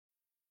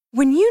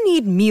When you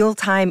need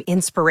mealtime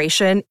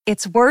inspiration,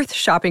 it's worth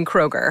shopping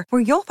Kroger,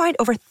 where you'll find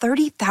over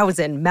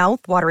 30,000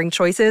 mouth-watering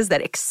choices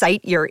that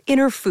excite your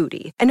inner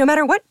foodie. And no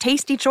matter what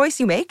tasty choice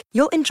you make,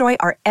 you'll enjoy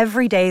our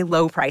everyday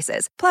low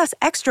prices, plus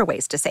extra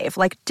ways to save,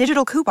 like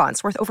digital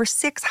coupons worth over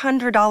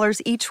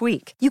 $600 each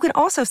week. You can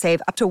also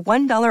save up to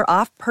 $1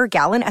 off per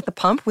gallon at the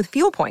pump with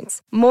fuel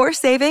points. More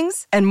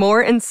savings and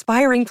more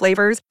inspiring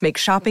flavors make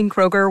shopping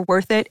Kroger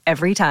worth it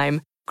every time.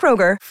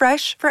 Kroger,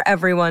 fresh for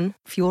everyone.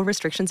 Fuel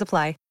restrictions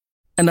apply.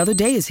 Another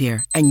day is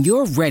here, and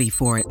you're ready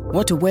for it.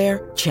 What to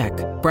wear? Check.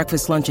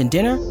 Breakfast, lunch, and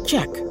dinner?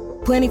 Check.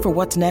 Planning for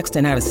what's next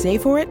and how to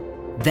save for it?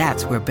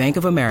 That's where Bank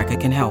of America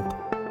can help.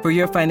 For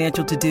your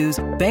financial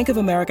to-dos, Bank of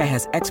America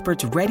has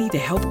experts ready to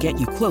help get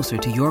you closer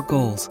to your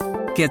goals.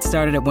 Get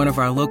started at one of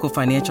our local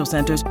financial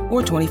centers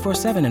or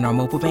 24/7 in our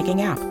mobile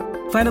banking app.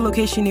 Find a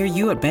location near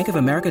you at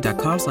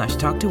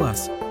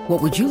bankofamerica.com/talktous.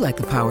 What would you like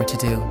the power to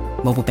do?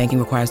 Mobile banking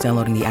requires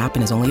downloading the app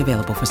and is only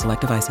available for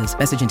select devices.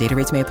 Message and data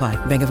rates may apply.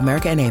 Bank of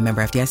America N.A.,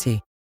 member FDIC.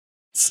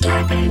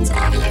 Scarpins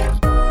Avenue.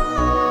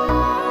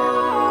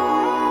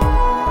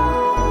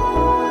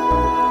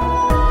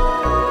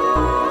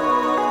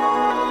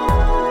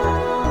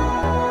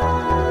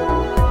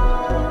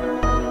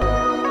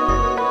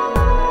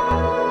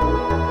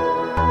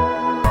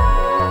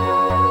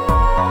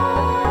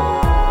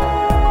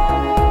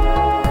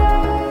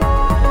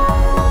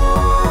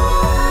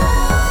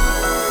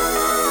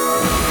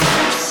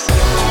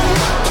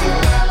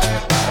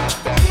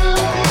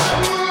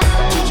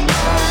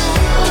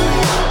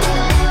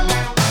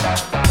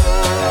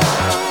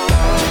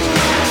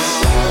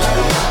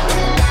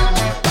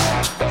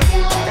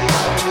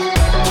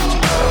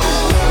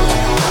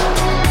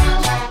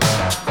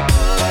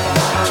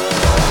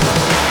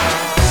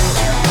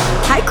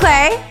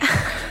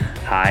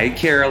 Hi,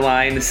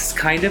 Caroline. This is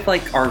kind of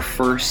like our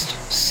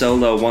first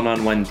solo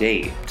one-on-one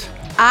date.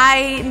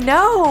 I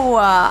know.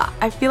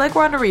 I feel like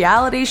we're on a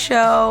reality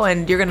show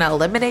and you're going to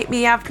eliminate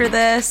me after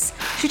this.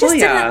 She just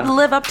didn't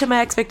live up to my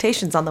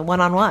expectations on the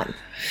one-on-one.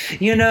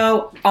 You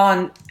know,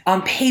 on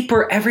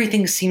paper,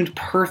 everything seemed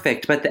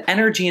perfect, but the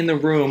energy in the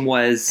room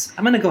was,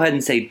 I'm going to go ahead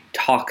and say,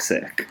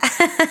 toxic.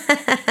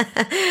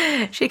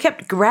 She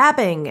kept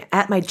grabbing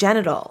at my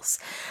genitals.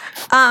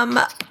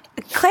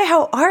 Clay,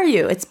 how are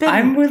you?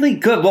 I'm really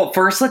good. Well,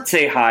 first, let's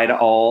say hi to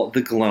all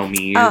the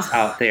Glomies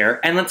out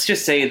there. And let's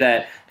just say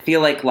that I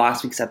feel like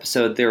last week's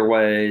episode,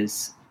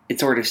 it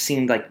sort of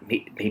seemed like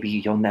maybe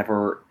you'll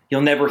never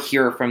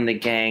hear from the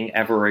gang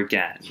ever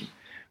again.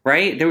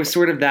 Right? There was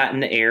sort of that in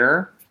the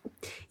air.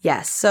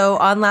 Yes. So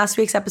on last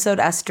week's episode,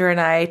 Esther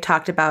and I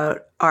talked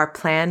about our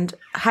planned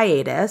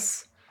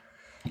hiatus.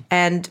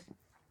 And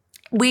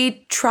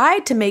we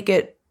tried to make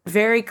it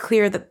very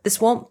clear that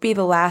this won't be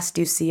the last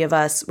you see of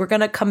us. We're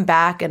going to come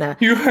back in a...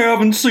 You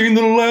haven't seen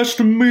the last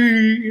of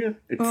me.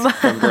 It's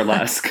from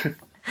Burlesque.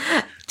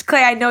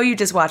 Clay, I know you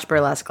just watched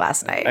Burlesque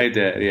last night. I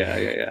did.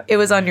 Yeah. It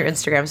was on your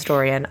Instagram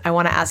story, and I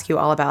want to ask you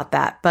all about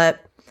that.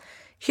 But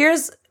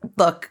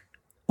look.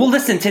 Well,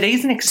 listen,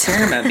 today's an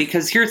experiment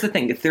because here's the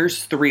thing. If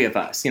there's three of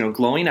us,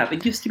 growing up,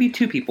 it used to be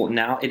two people.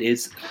 Now it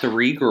is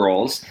three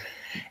girls.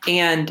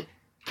 And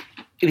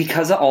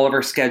because all of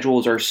our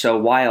schedules are so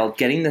wild,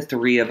 getting the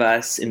three of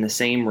us in the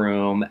same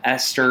room,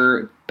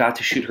 Esther about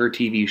to shoot her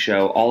TV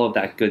show, all of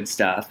that good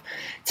stuff.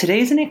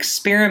 Today's an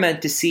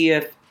experiment to see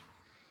if,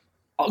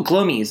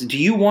 Glomies,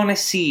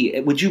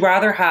 would you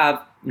rather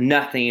have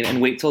nothing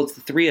and wait till it's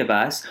the three of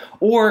us?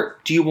 Or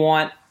do you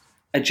want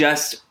a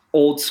just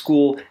old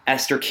school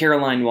Esther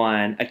Caroline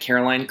one, a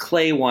Caroline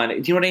Clay one? Do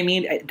you know what I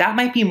mean? That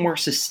might be more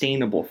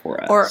sustainable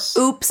for us. Or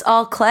oops,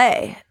 all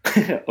Clay.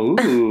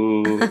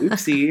 Ooh,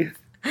 oopsie.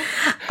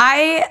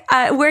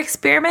 We're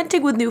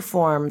experimenting with new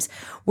forms.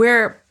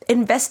 We're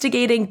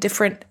investigating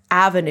different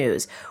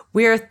avenues.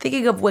 We're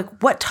thinking of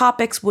what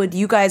topics would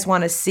you guys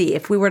want to see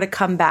if we were to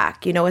come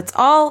back? It's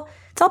all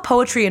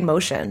poetry in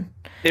motion.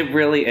 It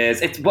really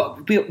is. It's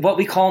what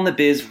we call in the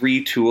biz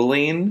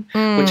retooling,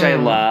 which I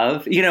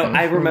love.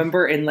 I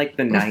remember in like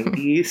the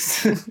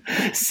 90s,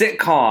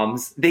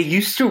 sitcoms, they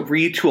used to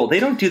retool. They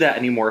don't do that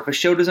anymore. If a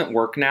show doesn't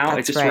work now,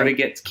 it just sort of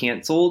gets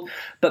canceled.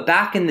 But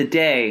back in the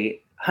day,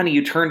 honey,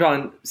 you turned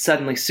on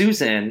Suddenly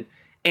Susan,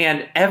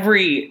 and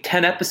every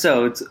 10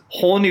 episodes,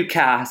 whole new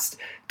cast,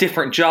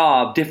 different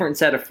job, different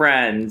set of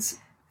friends.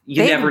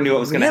 You never knew what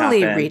was going to happen.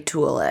 They really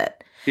retool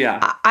it.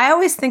 Yeah. I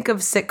always think of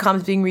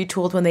sitcoms being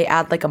retooled when they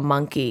add like a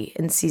monkey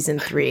in season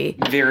 3.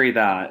 Very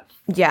that.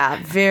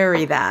 Yeah,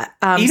 very that.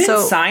 Even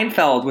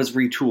Seinfeld was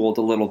retooled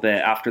a little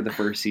bit after the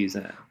first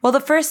season. Well,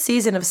 the first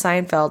season of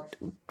Seinfeld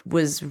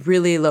was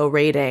really low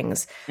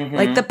ratings. Mm-hmm.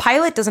 Like the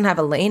pilot doesn't have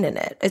a lane in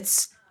it.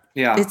 It's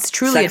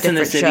truly a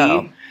different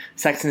show.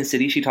 Sex and the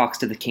City, she talks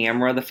to the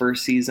camera the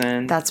first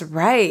season. That's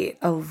right.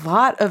 A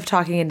lot of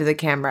talking into the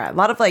camera. A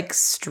lot of like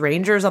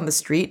strangers on the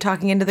street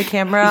talking into the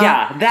camera.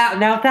 Yeah,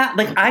 that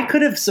like I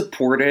could have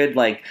supported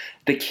like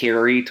the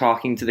Carrie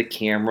talking to the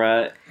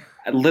camera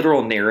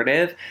literal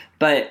narrative,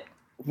 but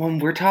when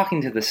we're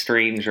talking to the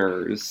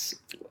strangers,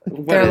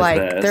 They're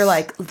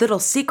like little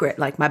secret,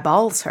 like my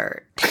balls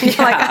hurt. Like,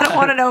 I don't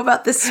want to know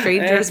about this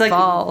stranger's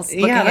balls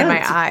looking in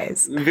my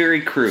eyes.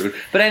 Very crude.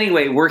 But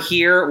anyway, we're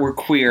here, we're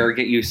queer,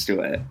 get used to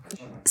it.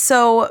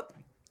 So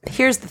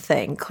here's the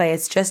thing, Clay,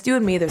 it's just you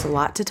and me. There's a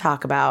lot to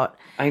talk about.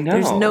 I know.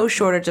 There's no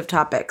shortage of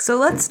topics. So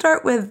let's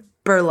start with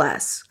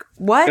burlesque.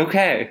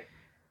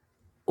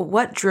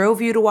 What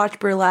drove you to watch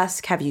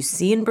burlesque? Have you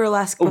seen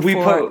burlesque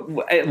before?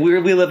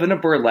 We live in a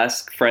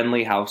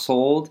burlesque-friendly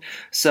household.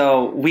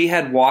 So we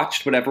had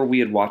watched whatever we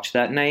had watched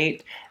that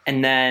night.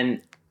 And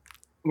then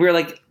we were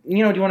like, do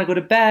you want to go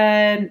to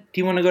bed? Do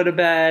you want to go to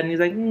bed? And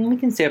he's like, we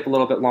can stay up a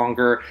little bit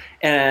longer.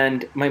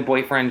 And my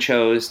boyfriend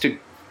chose to,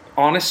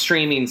 on a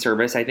streaming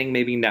service, I think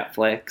maybe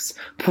Netflix,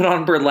 put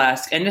on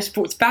burlesque. And just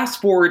fast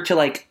forward to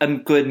like a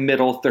good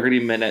middle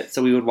 30 minutes.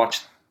 So we would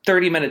watch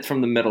 30 minutes from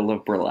the middle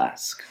of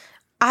burlesque.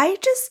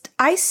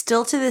 I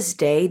still to this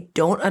day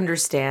don't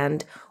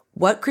understand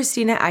what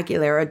Christina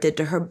Aguilera did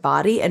to her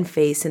body and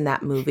face in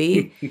that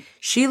movie.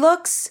 She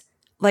looks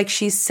like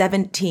she's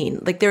 17.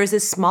 Like, there is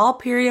this small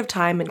period of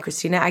time when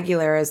Christina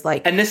Aguilera is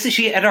like... And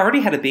she had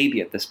already had a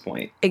baby at this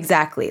point.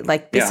 Exactly.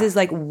 Like, this is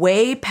like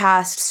way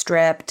past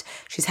stripped.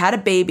 She's had a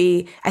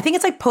baby. I think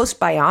it's like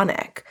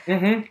post-bionic.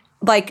 Mm-hmm.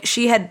 Like,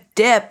 she had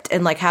dipped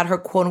and, like, had her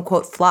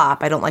quote-unquote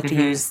flop. I don't like to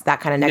use that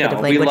kind of negative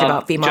language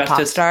about female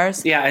pop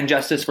stars. Yeah, and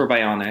justice for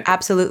Bionic.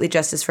 Absolutely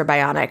justice for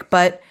Bionic.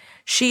 But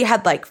she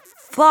had, like,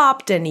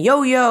 flopped and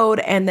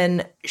yo-yoed, and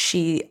then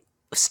she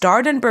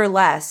starred in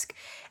burlesque,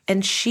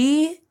 and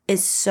she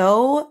is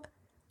so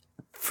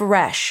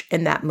fresh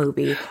in that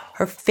movie.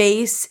 Her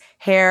face,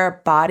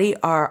 hair, body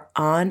are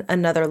on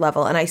another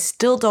level, and I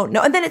still don't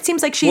know. And then it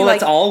seems like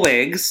it's all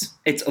wigs.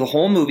 The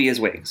whole movie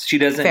is wigs. She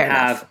doesn't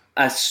have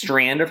a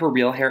strand of her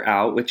real hair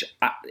out, which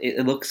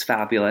it looks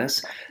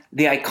fabulous.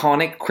 The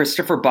iconic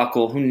Christopher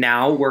Buckle, who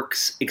now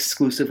works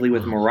exclusively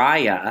with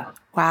Mariah,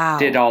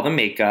 did all the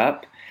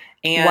makeup.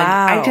 And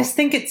I just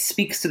think it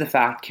speaks to the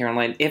fact,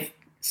 Caroline, if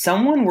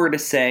someone were to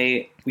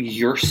say,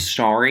 you're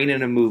starring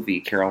in a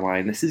movie,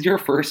 Caroline, this is your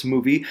first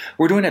movie,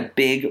 we're doing a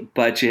big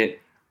budget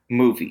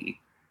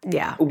movie.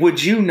 Yeah.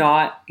 Would you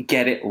not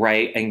get it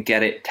right and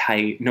get it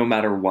tight no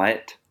matter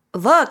what?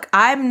 Look,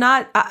 I'm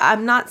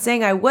not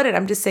saying I wouldn't.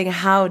 I'm just saying,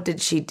 how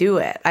did she do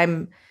it?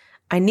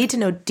 I need to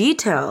know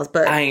details,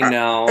 but I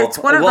know. It's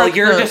one of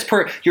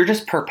you're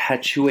just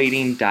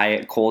perpetuating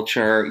diet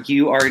culture.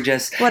 You are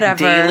just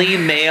daily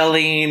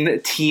mailing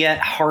Tia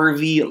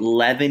Harvey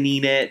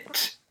leavening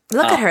it.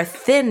 Look at her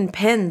thin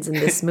pins in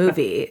this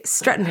movie,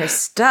 strutting her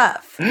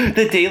stuff.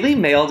 The Daily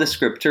Mail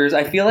descriptors,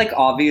 I feel like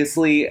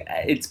obviously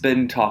it's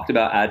been talked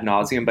about ad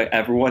nauseum by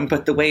everyone,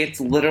 but the way it's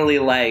literally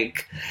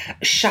like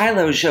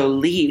Shiloh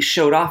Jolie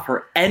showed off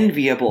her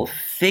enviable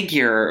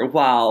figure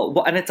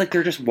and it's like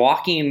they're just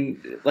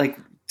walking like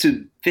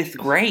to 5th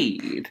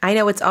grade. I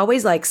know, it's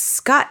always like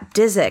Scott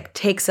Disick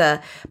takes a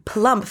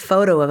plump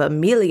photo of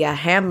Amelia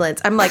Hamlin.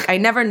 I'm like, I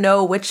never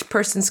know which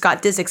person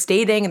Scott Disick's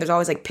dating, and there's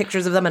always like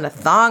pictures of them in a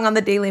thong on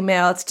the Daily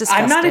Mail. It's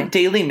disgusting. I'm not a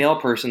Daily Mail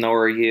person though,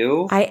 are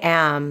you? I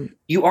am.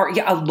 You are?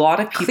 Yeah, a lot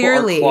of people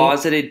are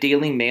closeted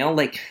Daily Mail.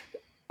 Like,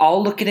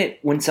 I'll look at it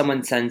when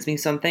someone sends me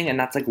something, and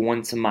that's like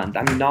once a month.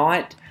 I'm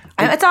not...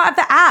 I have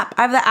the app.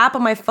 I have the app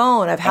on my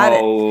phone. I've had it.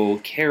 Oh,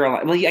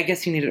 Caroline. Well, I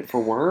guess you need it for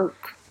work.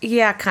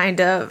 Yeah,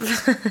 kind of.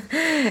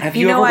 Have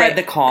you ever read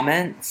the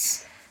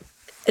comments?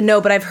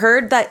 No, but I've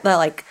heard that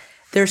like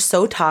they're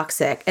so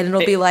toxic, and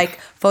it'll be like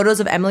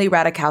photos of Emily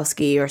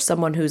Ratajkowski or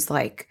someone who's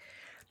like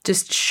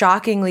just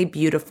shockingly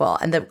beautiful,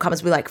 and the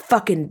comments will be like,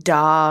 fucking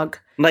dog.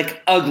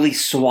 Like, ugly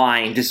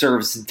swine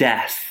deserves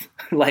death.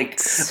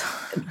 Like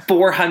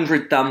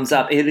 400 thumbs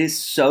up. It is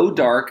so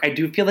dark. I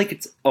do feel like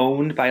it's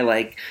owned by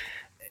like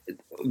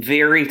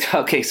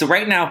okay, so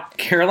right now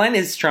Caroline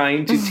is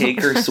trying to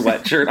take her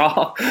sweatshirt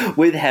off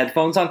with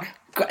headphones on.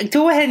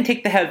 Go ahead and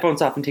take the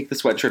headphones off and take the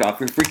sweatshirt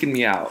off. You're freaking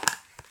me out.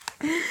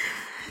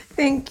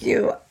 Thank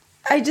you.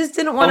 I just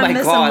didn't want to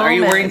miss a moment. Oh my God, are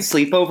you wearing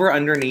sleepover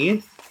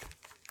underneath?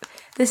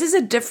 This is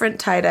a different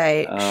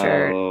tie-dye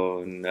shirt.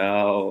 Oh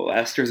no.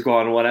 Esther's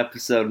gone one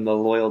episode and the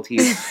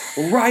loyalty's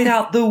right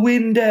out the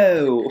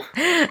window.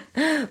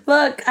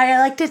 Look, I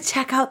like to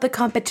check out the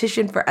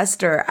competition for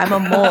Esther. I'm a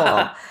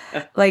mole.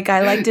 Like,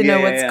 I like to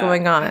know what's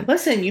going on.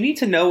 Listen, you need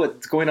to know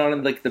what's going on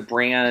in like the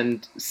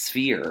brand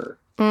sphere.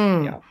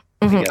 Yeah.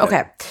 Mm-hmm.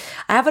 Okay.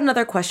 I have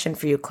another question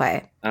for you,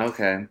 Clay.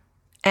 Okay.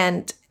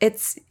 And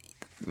it's...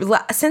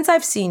 Since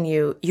I've seen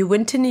you, you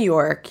went to New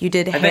York. You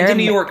did hair. I've been to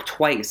New York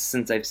twice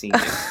since I've seen you.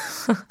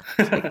 Oh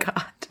my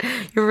God.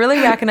 You're really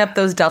racking up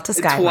those Delta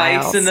Sky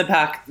miles. Twice in the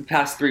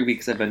past 3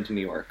 weeks I've been to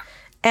New York.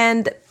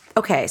 And,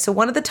 okay, so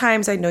one of the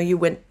times I know you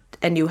went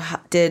and you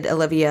did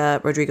Olivia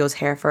Rodrigo's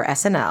hair for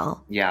SNL.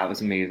 Yeah, it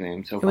was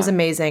amazing. It was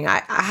amazing.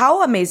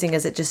 How amazing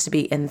is it just to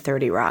be in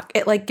 30 Rock?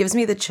 It, like, gives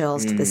me the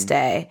chills to this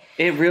day.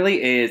 It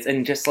really is.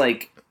 And just,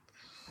 like,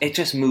 it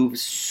just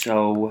moves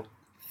so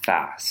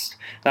fast.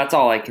 That's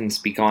all I can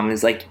speak on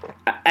is like,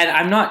 and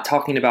I'm not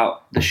talking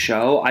about the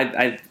show.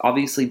 I've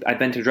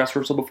been to dress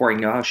rehearsal before. I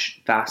know how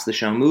fast the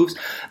show moves,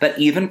 but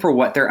even for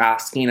what they're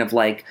asking of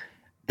like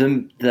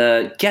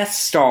the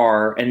guest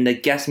star and the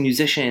guest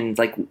musicians,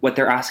 like what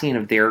they're asking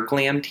of their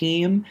glam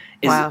team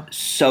is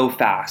so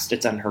fast.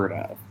 It's unheard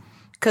of.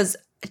 Because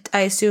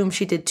I assume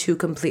she did 2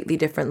 completely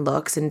different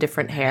looks and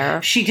different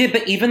hair. She did,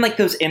 but even like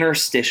those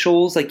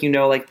interstitials, like,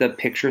 like the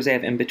pictures they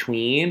have in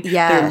between.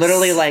 Yes. They're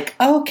literally like,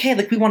 oh, okay,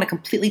 like we want a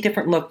completely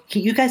different look.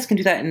 You guys can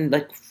do that in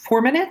like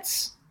 4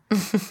 minutes?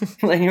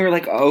 And you were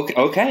like,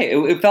 okay.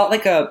 It felt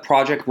like a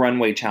Project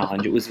Runway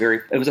challenge. It was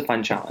a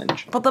fun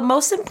challenge. But the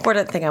most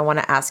important thing I want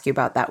to ask you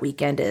about that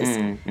weekend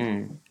is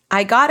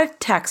I got a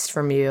text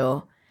from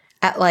you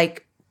at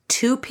like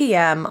 2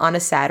 p.m. on a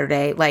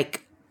Saturday.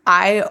 Like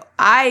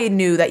I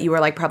knew that you were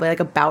like probably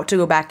like about to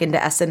go back into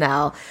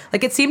SNL.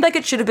 Like it seemed like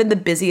it should have been the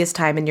busiest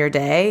time in your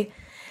day.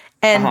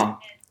 And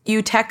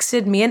you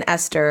texted me and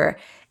Esther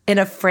in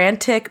a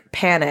frantic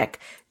panic.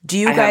 Do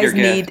you guys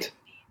need... Gift.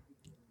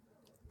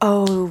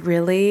 Oh,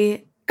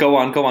 really? Go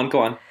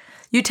on.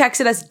 You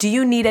texted us, do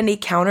you need any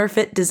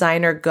counterfeit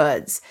designer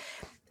goods?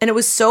 And it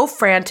was so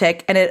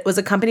frantic, and it was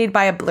accompanied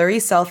by a blurry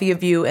selfie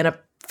of you in a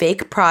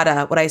fake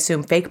Prada, what I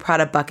assume fake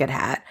Prada bucket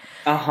hat.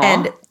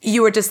 And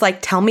you were just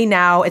like, tell me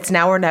now, it's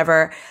now or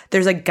never.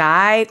 There's a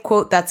guy,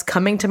 quote, that's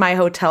coming to my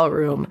hotel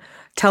room.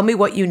 Tell me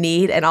what you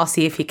need, and I'll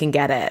see if he can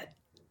get it.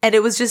 And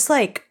it was just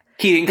like...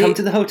 He didn't come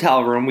to the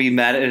hotel room. We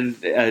met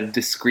at a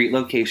discreet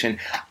location.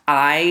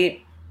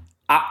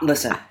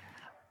 Listen...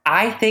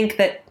 I think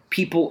that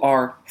people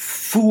are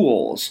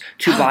fools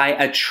to buy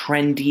a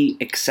trendy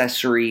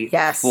accessory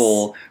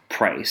full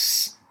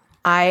price.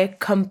 I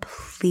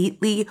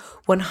completely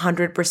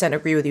 100%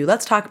 agree with you.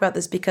 Let's talk about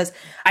this because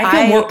I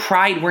feel more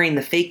pride wearing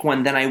the fake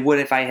one than I would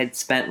if I had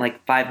spent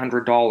like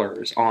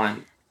 $500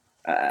 on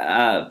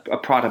a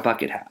Prada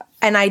bucket hat.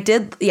 And I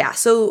did,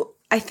 so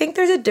I think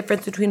there's a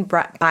difference between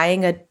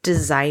buying a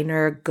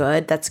designer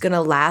good that's going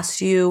to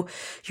last you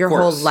your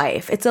whole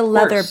life. It's a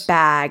leather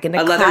bag and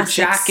a leather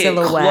jacket,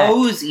 silhouette.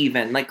 Clothes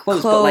even, like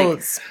clothes, but like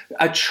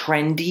a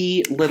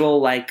trendy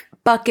little like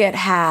bucket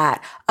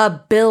hat, a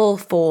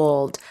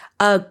billfold,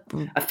 a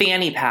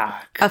fanny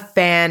pack. A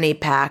fanny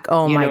pack.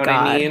 Oh my God. You know what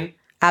I mean?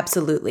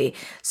 Absolutely.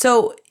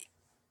 So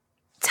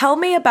tell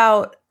me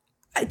about,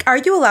 are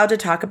you allowed to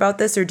talk about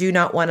this or do you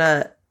not want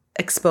to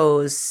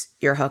expose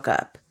your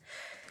hookup?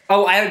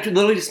 Oh, I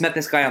literally just met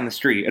this guy on the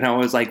street, and I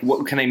was like,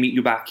 "What? Can I meet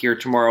you back here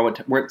tomorrow?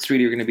 What street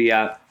are you going to be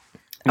at?"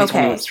 And he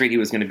told me what street he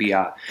was going to be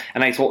at,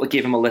 and I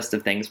gave him a list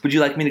of things. Would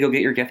you like me to go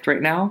get your gift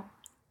right now?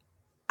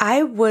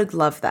 I would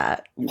love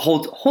that.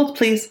 Hold,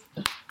 please.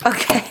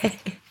 Okay.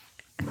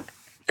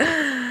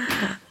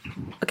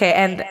 Okay,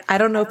 and I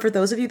don't know, for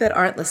those of you that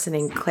aren't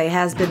listening, Clay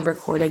has been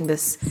recording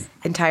this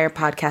entire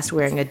podcast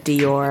wearing a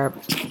Dior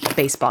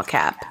baseball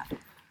cap.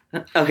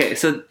 Okay,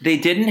 so they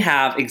didn't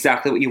have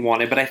exactly what you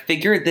wanted, but I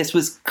figured this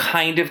was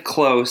kind of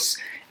close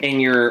in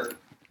your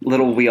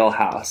little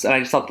wheelhouse. And I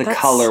just thought the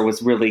color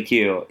was really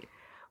cute.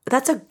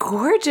 That's a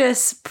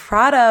gorgeous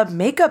Prada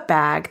makeup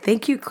bag.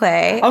 Thank you,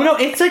 Clay. Oh, no,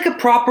 it's like a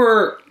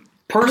proper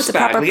purse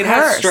bag. Like it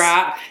has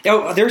strap.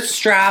 Oh, there's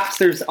straps.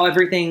 There's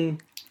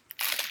everything.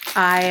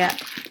 I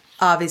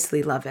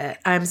obviously love it.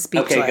 I'm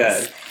speechless. Okay,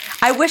 good.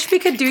 I wish we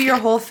could do your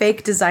whole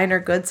fake designer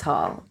goods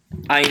haul.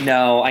 I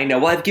know.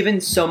 Well, I've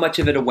given so much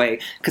of it away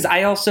because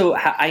I also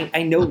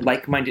I know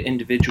like-minded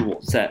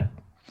individuals that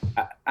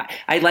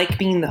I like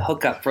being the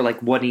hookup for like,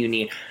 what do you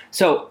need?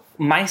 So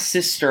my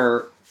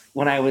sister,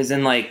 when I was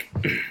in like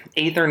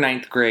 8th or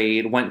 9th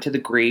grade, went to the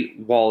Great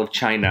Wall of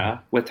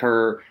China with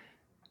her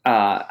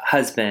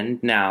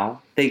husband.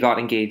 Now they got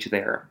engaged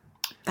there.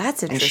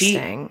 That's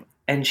interesting.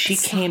 And she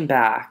came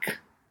back.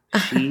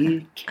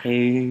 She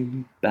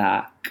came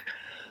back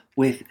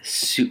with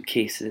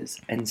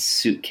suitcases and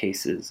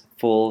suitcases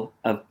full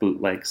of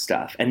bootleg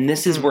stuff. And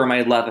this is where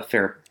my love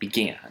affair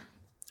began.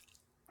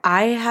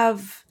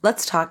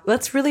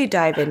 Let's really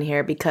dive in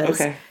here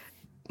because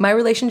my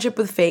relationship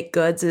with fake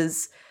goods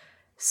is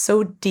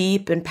so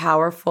deep and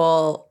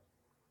powerful.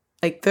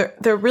 Like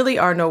there really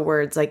are no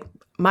words. Like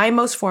my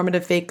most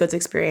formative fake goods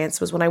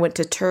experience was when I went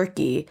to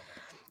Turkey.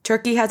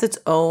 Turkey has its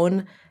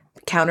own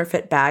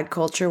counterfeit bag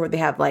culture where they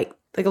have like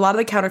a lot of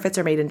the counterfeits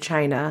are made in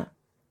China,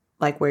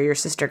 like where your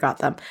sister got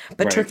them.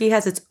 But Turkey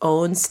has its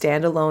own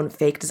standalone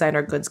fake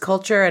designer goods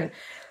culture. And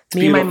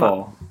me and my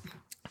mom,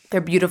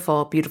 they're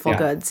beautiful, beautiful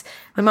goods.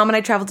 My mom and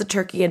I traveled to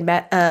Turkey and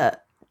met a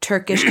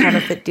Turkish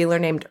counterfeit dealer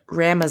named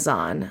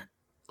Ramazan,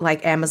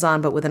 like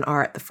Amazon, but with an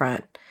R at the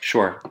front.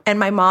 Sure. And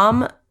my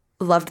mom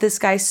loved this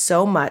guy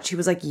so much. He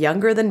was like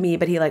younger than me,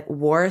 but he like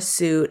wore a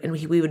suit and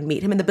we would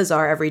meet him in the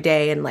bazaar every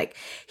day. And like,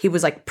 he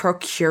was like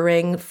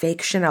procuring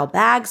fake Chanel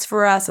bags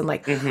for us and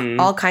like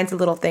all kinds of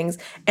little things.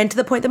 And to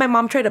the point that my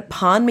mom tried to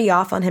pawn me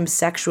off on him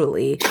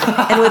sexually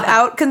and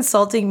without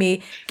consulting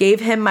me, gave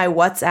him my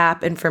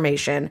WhatsApp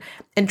information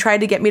and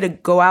tried to get me to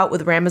go out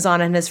with Ramazan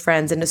and his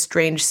friends in a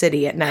strange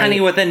city at night. Honey,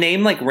 with a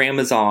name like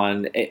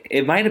Ramazan,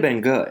 it might have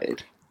been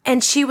good.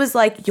 And she was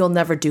like, you'll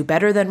never do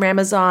better than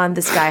Ramazan.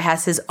 This guy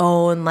has his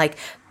own like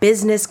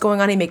business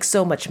going on. He makes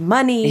so much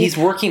money. He's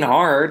working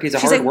hard. He's a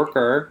hard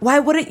worker. Why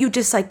wouldn't you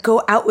just like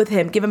go out with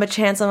him, give him a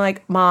chance? I'm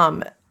like,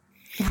 Mom,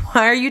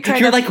 Why are you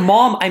trying You're to... like,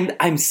 Mom,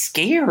 I'm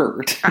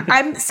scared.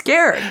 I'm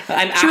scared.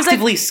 I'm She was like-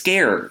 actively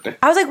scared.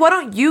 I was like, why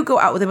don't you go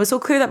out with him? It was so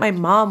clear that my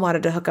mom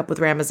wanted to hook up with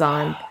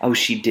Ramazan. Oh,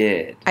 she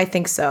did. I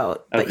think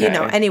so. But, Okay.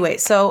 anyway.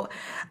 So,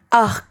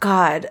 oh,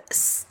 God.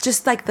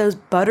 Just like those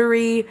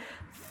buttery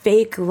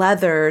fake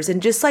leathers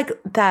and just like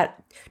that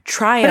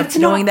triumph It's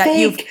knowing not that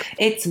fake.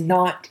 It's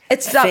not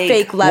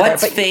fake leather.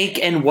 What's but fake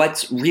and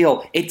what's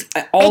real? It's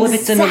all of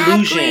it's an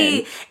illusion.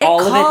 It All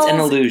of it's an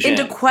calls illusion.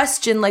 into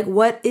question, like,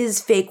 what is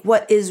fake?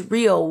 What is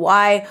real?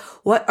 Why?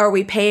 What are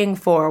we paying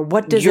for?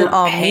 What does You're it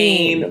all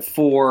paying mean?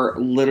 for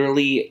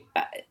literally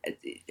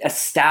a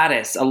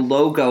status, a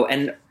logo,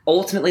 and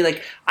ultimately,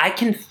 like, I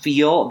can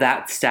feel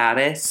that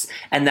status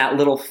and that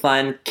little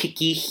fun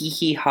kicky hee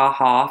hee ha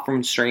ha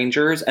from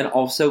strangers, and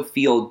also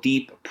feel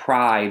deep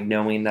pride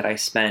knowing that I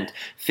spent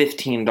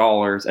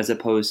 $15 as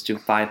opposed to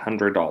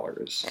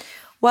 $500.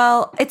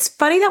 Well, it's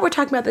funny that we're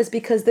talking about this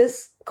because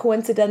this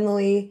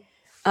coincidentally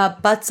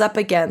butts up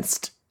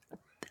against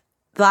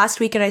last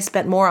weekend. I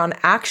spent more on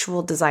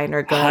actual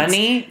designer goods.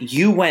 Honey,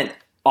 you went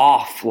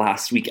off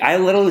last week. I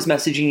literally was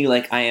messaging you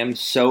like, I am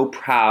so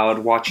proud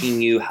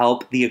watching you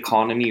help the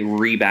economy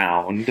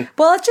rebound.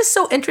 Well, it's just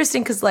so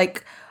interesting because,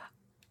 like,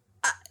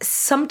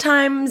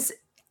 sometimes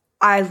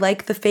I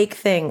like the fake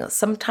thing.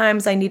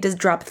 Sometimes I need to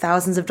drop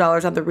thousands of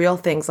dollars on the real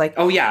things. Like,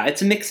 Oh yeah,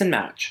 it's a mix and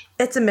match.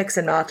 it's a mix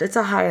and match. It's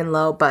a high and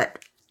low, but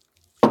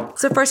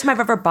it's the first time I've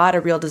ever bought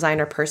a real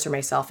designer purse for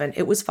myself, and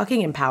it was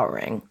fucking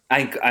empowering.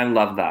 I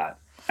love that.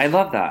 I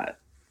love that.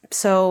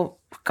 So,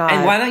 God.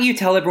 And why don't you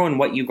tell everyone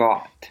what you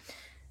got?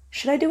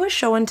 Should I do a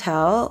show and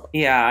tell?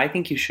 Yeah, I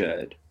think you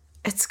should.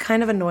 It's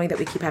kind of annoying that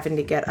we keep having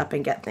to get up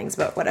and get things,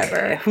 but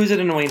whatever. Who's it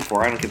annoying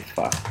for? I don't give a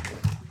fuck.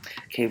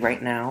 Okay,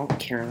 right now,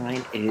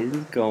 Caroline is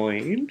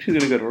going. She's going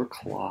to go to her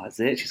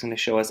closet. She's going to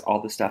show us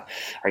all the stuff.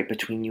 All right,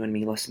 between you and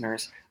me,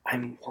 listeners,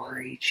 I'm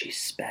worried she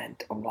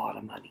spent a lot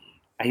of money.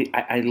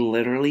 I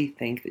literally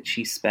think that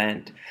she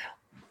spent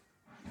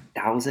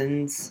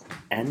thousands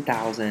and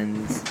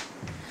thousands.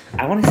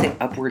 I want to say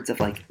upwards of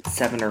like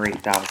 7,000 or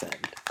 8,000.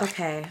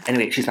 Okay.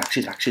 Anyway, she's back.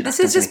 This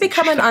has just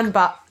become an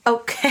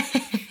Okay.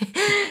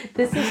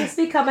 This has just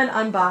become an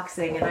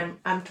unboxing, and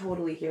I'm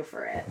totally here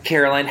for it.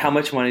 Caroline, how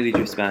much money did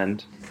you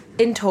spend?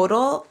 In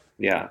total,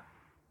 Yeah.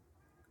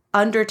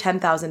 under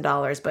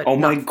 $10,000, but Oh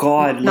my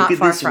God! not Look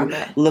far at this! from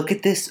it. Look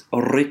at this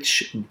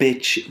rich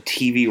bitch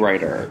TV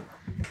writer.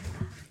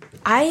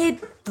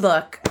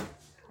 Look.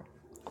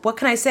 What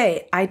can I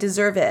say? I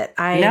deserve it.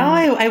 Now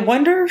I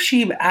wonder if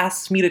she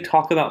asked me to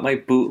talk about my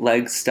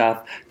bootleg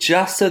stuff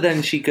just so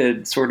then she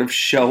could sort of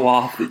show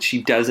off that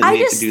she doesn't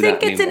need to do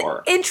that anymore. I just think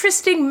it's an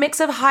interesting mix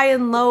of high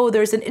and low.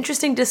 There's an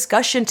interesting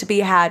discussion to be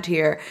had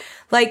here.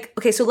 Like,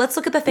 okay, so let's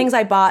look at the things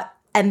I bought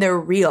and they're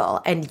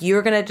real, and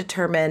you're going to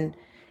determine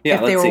if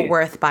they were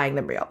worth buying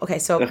them real. Okay,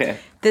 so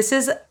This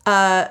is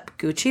a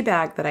Gucci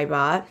bag that I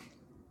bought.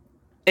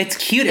 It's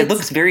cute. It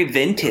looks very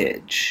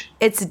vintage.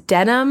 It's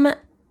denim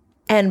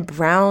and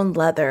brown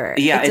leather.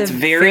 Yeah, it's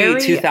very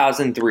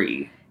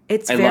 2003.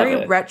 It's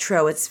very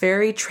retro. It's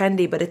very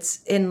trendy, but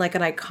it's in like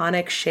an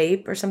iconic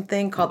shape or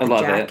something called the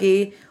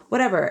Jackie.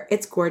 Whatever.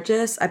 It's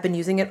gorgeous. I've been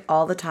using it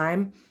all the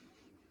time.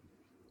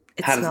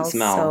 How does it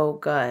smell? So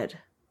good.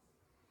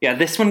 Yeah,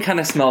 this one kind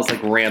of smells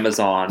like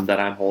Ramazan that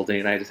I'm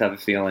holding. I just have a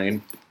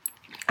feeling.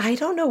 I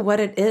don't know what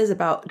it is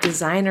about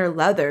designer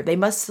leather. They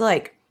must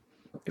like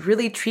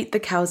really treat the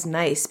cows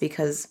nice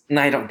because...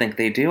 No, I don't think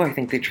they do. I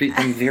think they treat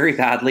them very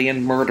badly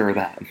and murder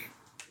them.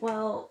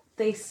 Well,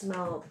 their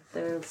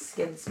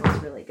skin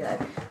smells really good.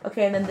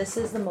 Okay, and then this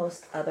is the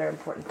most other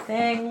important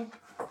thing.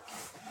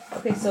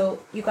 Okay, so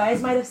you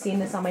guys might have seen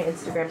this on my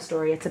Instagram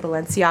story. It's a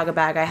Balenciaga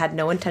bag. I had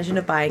no intention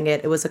of buying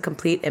it. It was a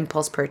complete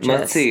impulse purchase.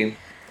 Let's see.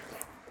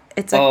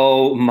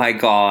 Oh my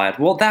God.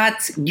 Well,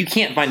 you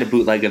can't find a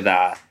bootleg of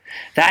that.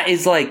 That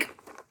is like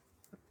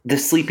the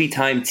Sleepy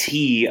Time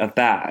tea of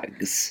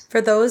bags.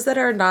 For those that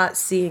are not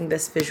seeing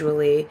this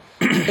visually,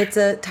 it's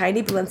a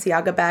tiny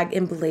Balenciaga bag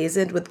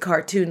emblazoned with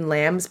cartoon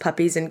lambs,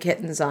 puppies, and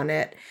kittens on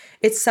it.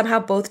 It's somehow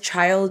both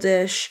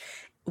childish,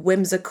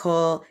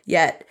 whimsical,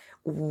 yet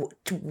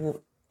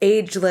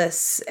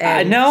ageless.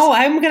 And no,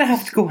 I'm gonna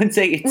have to go and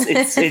say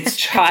it's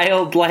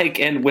childlike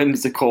and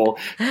whimsical,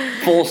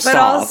 full stop. But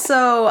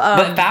also,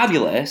 but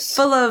fabulous,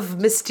 full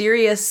of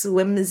mysterious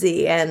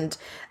whimsy and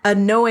a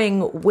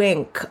knowing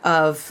wink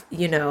of,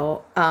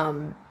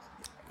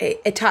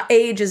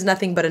 age is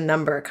nothing but a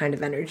number kind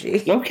of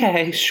energy.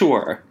 Okay,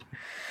 sure.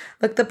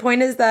 Look, the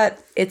point is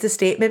that it's a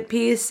statement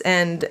piece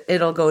and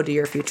it'll go to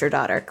your future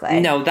daughter, Clay.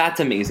 No, that's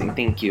amazing.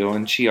 Thank you.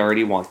 And she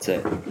already wants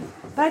it.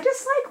 But I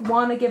just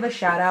want to give a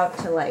shout out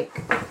to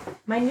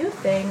my new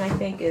thing, I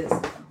think, is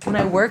when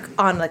I work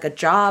on a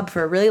job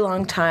for a really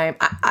long time,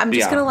 I'm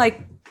just going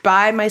to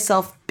buy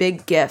myself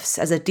big gifts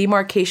as a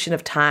demarcation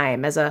of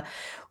time, as a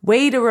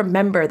way to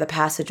remember the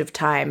passage of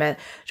time, a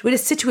way to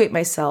situate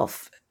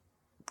myself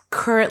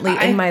currently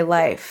in my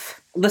life.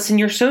 Listen,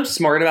 you're so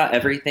smart about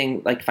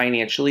everything,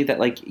 financially,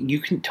 that you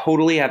can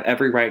totally have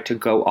every right to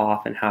go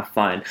off and have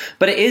fun.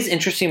 But it is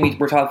interesting.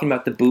 We're talking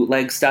about the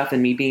bootleg stuff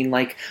and me being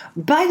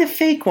buy the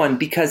fake one,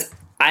 because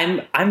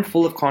I'm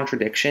full of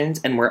contradictions,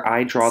 and where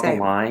I draw Same.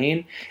 the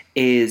line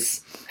is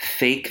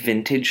fake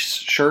vintage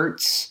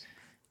shirts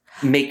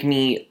make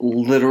me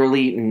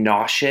literally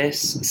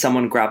nauseous.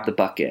 Someone grab the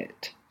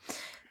bucket.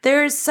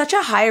 There's such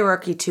a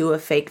hierarchy too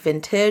of fake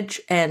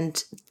vintage,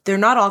 and they're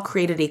not all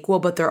created equal,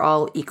 but they're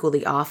all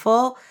equally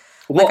awful.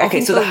 Well, Like, I okay,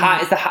 think so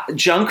the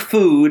junk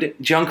food.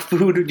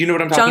 Do you know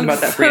what I'm talking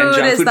about? That brand,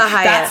 junk is food. the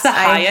highest. That's the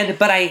high end,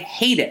 but I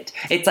hate it.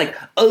 It's like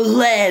a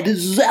Led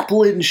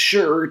Zeppelin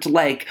shirt,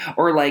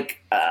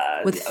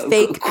 with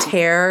fake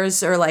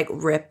tears or like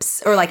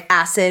rips or like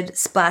acid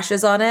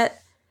splashes on it.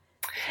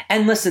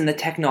 And listen, the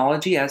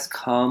technology has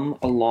come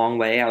a long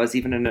way. I was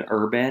even in an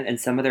Urban, and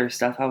some of their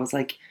stuff, I was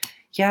like,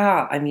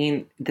 yeah, I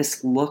mean,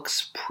 this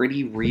looks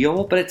pretty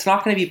real, but it's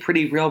not going to be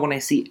pretty real when I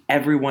see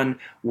everyone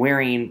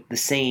wearing the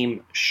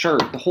same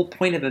shirt. The whole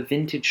point of a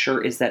vintage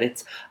shirt is that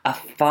it's a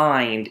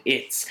find,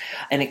 it's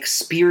an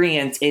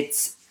experience,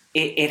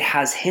 it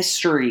has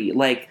history.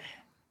 Like,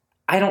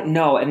 I don't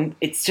know, and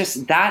it's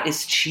just that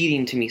is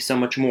cheating to me so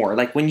much more.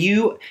 Like when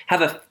you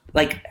have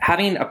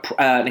having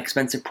an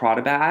expensive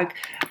Prada bag,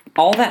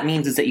 all that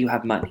means is that you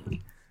have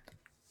money.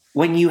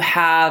 When you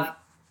have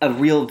a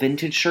real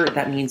vintage shirt,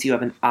 that means you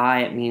have an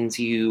eye. It means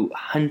you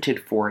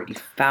hunted for it. You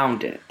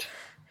found it.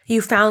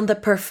 You found the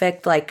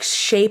perfect like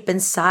shape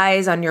and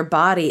size on your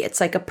body.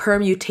 It's like a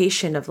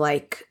permutation of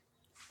like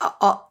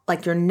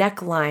your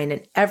neckline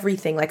and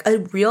everything. Like a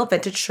real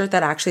vintage shirt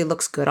that actually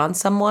looks good on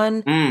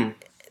someone.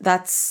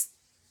 That's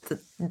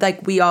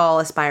like we all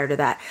aspire to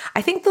that.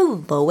 I think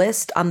the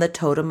lowest on the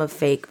totem of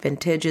fake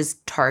vintage is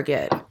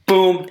Target.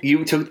 Boom.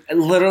 You took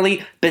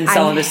literally been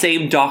selling the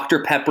same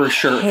Dr. Pepper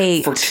shirt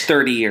for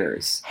 30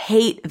 years.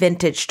 Hate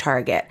vintage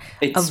Target.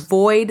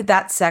 Avoid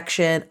that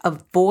section.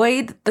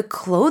 Avoid the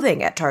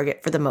clothing at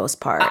Target for the most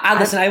part.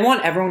 Listen, I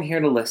want everyone here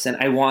to listen.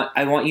 I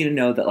want you to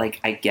know that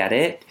like I get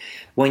it.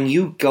 When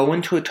you go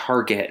into a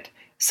Target,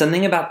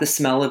 something about the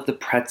smell of the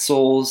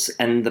pretzels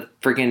and the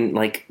friggin'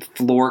 like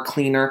floor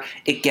cleaner,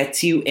 it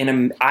gets you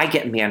I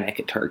get manic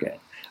at Target.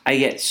 I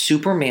get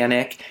super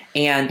manic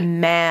and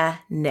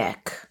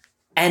manic.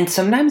 And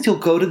sometimes you'll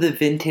go to the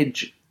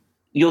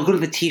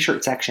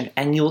t-shirt section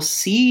and you'll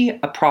see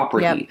a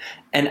property,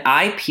 an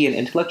IP, an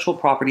intellectual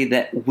property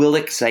that will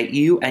excite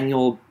you, and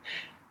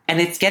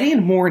it's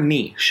getting more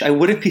niche. I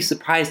wouldn't be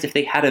surprised if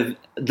they had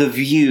the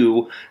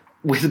View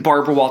with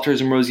Barbara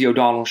Walters and Rosie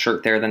O'Donnell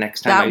shirt there the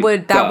next time.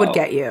 That would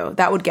get you.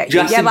 That would get you.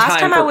 Just in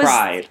time for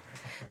Pride.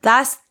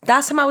 Last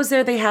time I was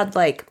there, they had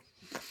like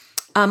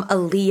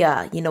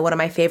Aaliyah, one of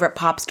my favorite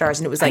pop stars,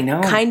 and it was like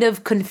kind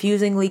of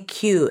confusingly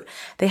cute.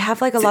 They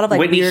have like a lot of like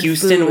Whitney weird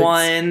Houston foods.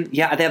 one.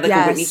 Yeah, they have like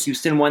a Whitney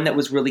Houston one that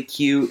was really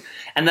cute.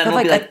 And then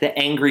it'll be like the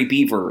Angry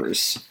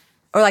Beavers.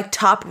 Or like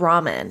Top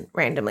Ramen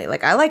randomly.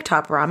 Like I like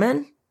Top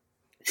Ramen.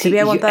 Maybe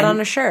I want that on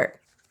a shirt.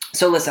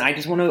 So listen, I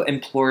just want to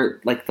implore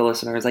like the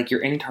listeners, like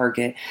you're in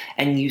Target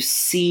and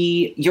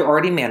you're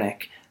already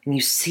manic and you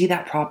see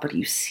that property,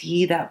 you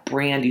see that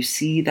brand, you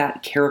see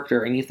that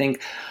character, and you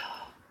think,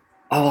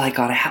 oh, I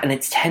got it, and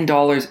it's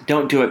 $10.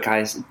 Don't do it,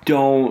 guys.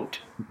 Don't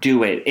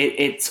do it.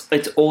 It's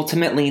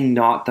ultimately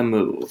not the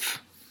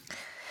move.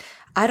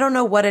 I don't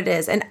know what it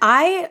is. And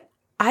I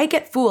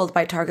get fooled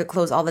by Target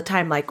clothes all the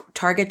time. Like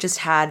Target just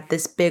had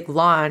this big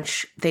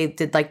launch. They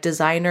did like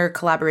designer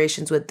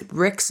collaborations with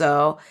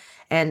Rixo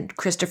and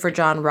Christopher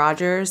John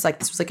Rogers. Like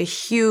this was like a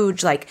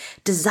huge like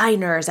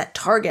designers at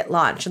Target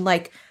launch. And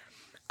like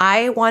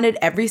I wanted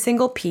every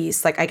single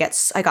piece. Like I got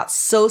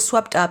so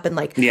swept up in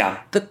like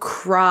the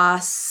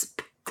cross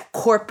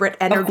corporate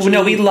energy.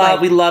 No, we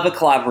love a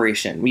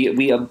collaboration. We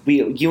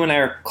you and I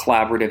are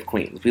collaborative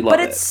queens. We love it.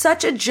 But it's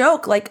such a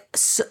joke. Like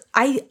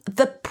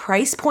the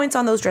price points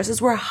on those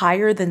dresses were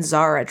higher than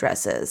Zara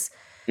dresses.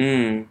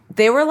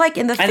 They were like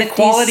in the 50s, and the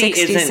quality 60s,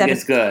 isn't 70s,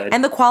 as good.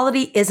 And the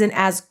quality isn't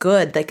as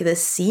good. Like the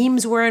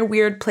seams were in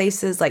weird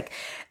places. Like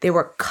they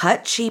were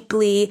cut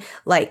cheaply.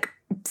 Like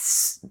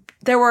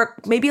there were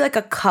maybe like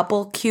a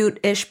couple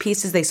cute-ish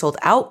pieces. They sold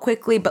out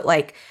quickly, but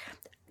like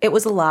it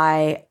was a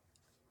lie.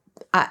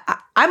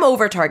 I'm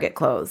over Target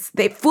clothes.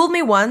 They fooled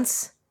me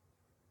once.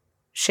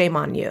 Shame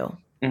on you.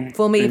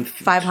 Fool me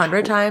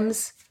 500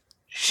 times.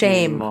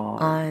 Shame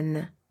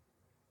on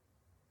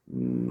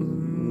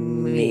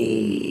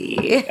me.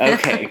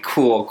 Okay,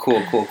 cool.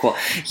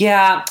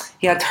 Yeah,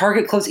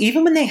 Target clothes,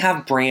 even when they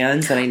have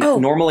brands that I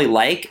normally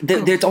like,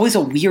 there's always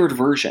a weird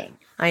version.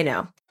 I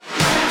know.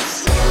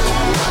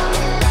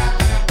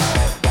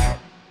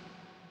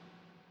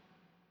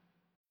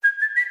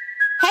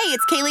 Hey,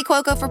 it's Kaylee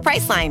Cuoco for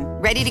Priceline.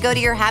 Ready to go to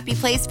your happy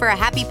place for a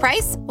happy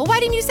price? Well, why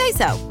didn't you say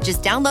so?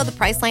 Just download the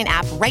Priceline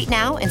app right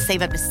now and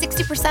save up to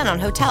 60% on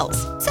hotels.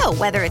 So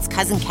whether it's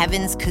Cousin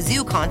Kevin's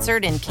Kazoo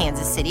Concert in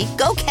Kansas City,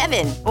 go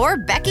Kevin, or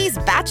Becky's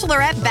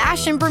Bachelorette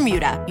Bash in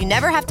Bermuda, you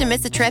never have to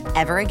miss a trip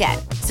ever again.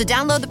 So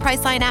download the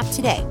Priceline app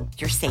today.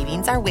 Your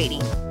savings are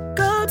waiting.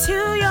 Go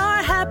to your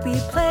happy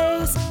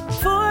place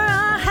for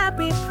a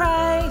happy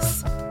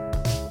price.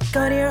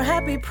 Go to your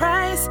happy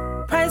price,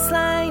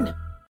 Priceline.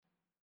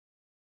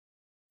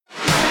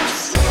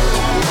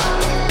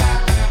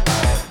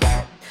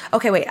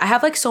 Okay, wait. I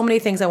have like so many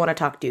things I want to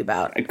talk to you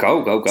about.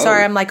 Go.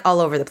 Sorry, I'm like all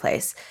over the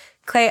place.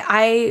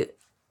 Clay,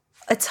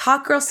 it's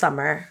hot girl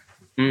summer.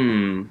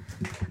 And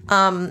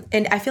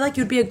I feel like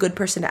you'd be a good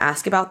person to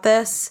ask about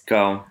this.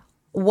 Go.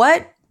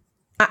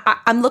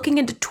 I'm looking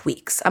into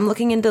tweaks. I'm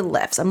looking into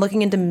lifts. I'm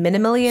looking into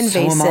minimally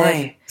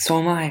invasive. So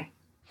am I.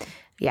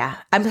 Yeah.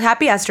 I'm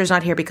happy Esther's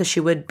not here because she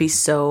would be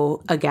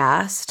so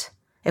aghast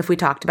if we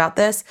talked about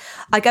this.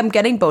 Like, I'm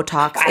getting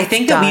Botox. I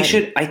think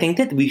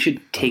that we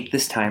should take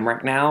this time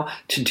right now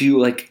to do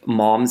like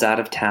moms out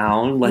of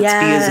town. Let's be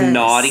as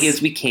naughty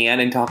as we can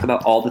and talk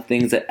about all the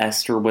things that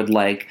Esther would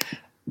like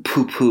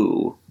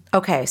poo-poo.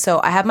 Okay,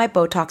 so I have my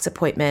Botox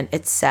appointment.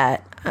 It's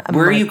set.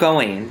 Where are you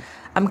going?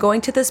 I'm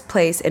going to this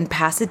place in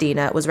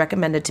Pasadena. It was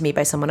recommended to me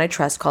by someone I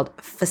trust called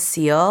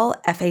Facile,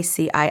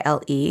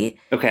 F-A-C-I-L-E.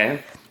 Okay.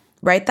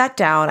 Write that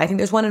down. I think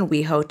there's one in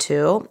WeHo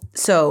too.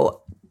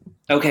 So.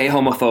 Okay,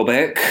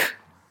 homophobic.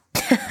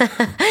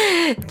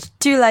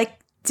 Do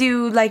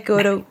you like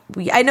go to?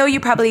 I know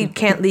you probably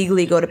can't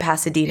legally go to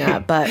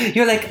Pasadena, but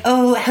you're like,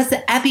 oh, how's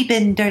the Abbey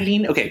been,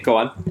 Darlene? Okay, go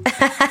on.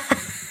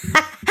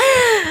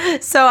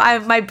 So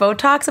my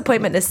Botox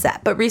appointment is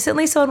set, but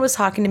recently someone was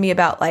talking to me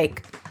about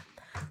like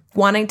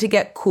wanting to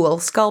get cool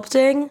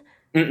sculpting.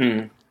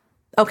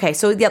 Okay,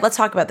 so yeah, let's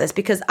talk about this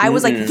because I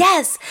was like,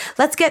 yes,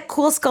 let's get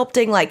cool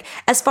sculpting. Like,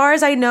 as far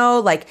as I know,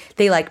 like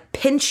they like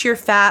pinch your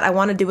fat. I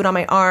want to do it on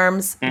my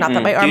arms. Not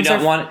that my arms you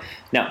don't want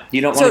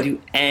to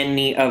do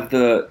any of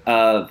the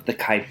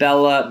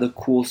Kybella, the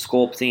cool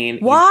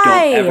sculpting.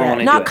 Why? You don't ever want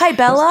to Not do it.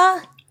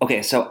 Kybella?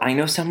 Okay, so I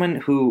know someone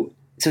who.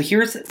 So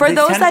here's for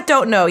those that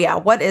don't know. Yeah,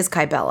 what is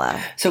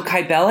Kybella? So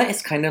Kybella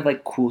is kind of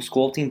like cool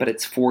sculpting, but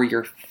it's for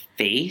your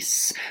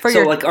face,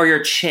 or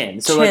your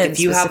chin. So like if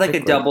you have like a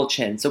double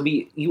chin, so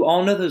you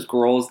all know those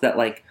girls that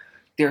like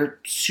they're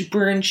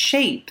super in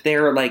shape,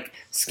 they're like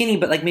skinny,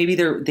 but like maybe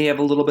they have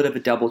a little bit of a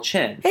double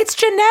chin. It's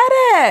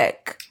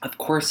genetic. Of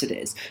course it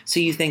is.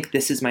 So you think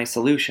this is my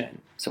solution.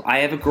 So I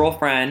have a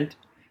girlfriend,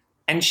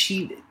 and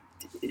she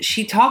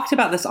talked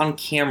about this on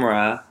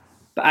camera,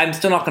 but I'm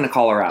still not going to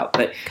call her out.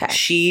 But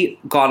she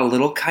got a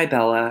little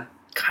Kybella.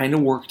 Kind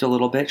of worked a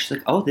little bit. She's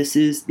like, oh, this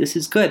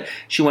is good.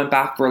 She went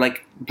back for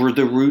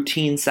the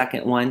routine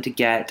second one to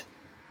get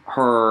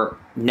her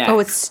neck. Oh,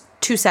 it's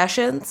 2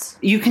 sessions?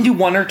 You can do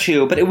 1 or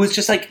 2, but it was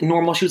just like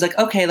normal. She was like,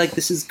 okay, like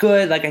this is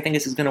good. Like I think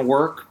this is going to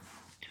work.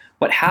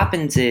 What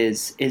happens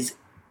is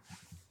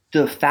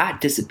the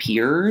fat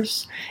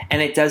disappears,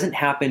 and it doesn't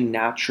happen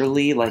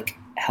naturally like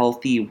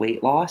healthy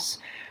weight loss.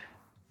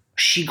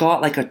 She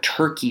got like a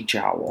turkey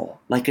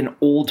jowl, like an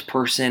old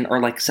person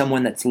or like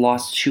someone that's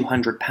lost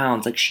 200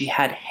 pounds. Like she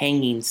had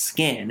hanging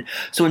skin.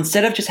 So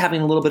instead of just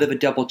having a little bit of a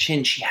double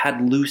chin, she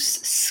had loose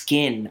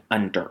skin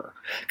under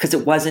because there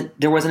wasn't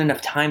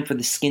enough time for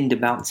the skin to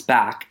bounce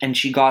back. And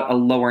she got a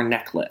lower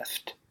neck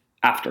lift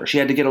after. She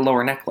had to get a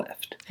lower neck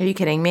lift. Are you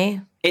kidding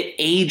me? It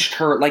aged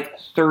her like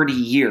 30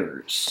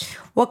 years.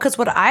 Well, because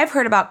what I've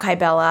heard about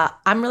Kybella,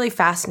 I'm really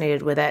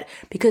fascinated with it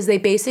because they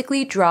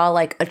basically draw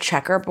like a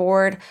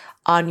checkerboard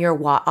on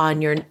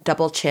your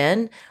double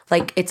chin.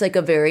 Like it's like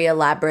a very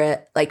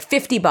elaborate, like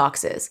 50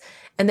 boxes.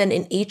 And then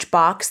in each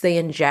box, they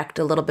inject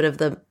a little bit of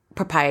the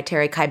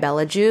proprietary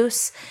Kybella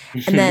juice.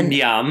 And then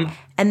Yum.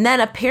 And then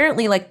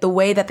apparently like the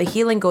way that the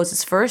healing goes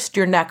is first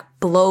your neck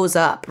blows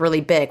up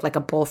really big like a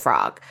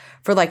bullfrog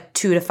for like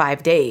 2 to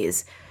 5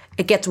 days.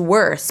 It gets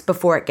worse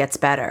before it gets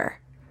better.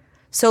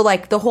 So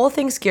like the whole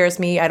thing scares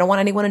me. I don't want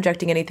anyone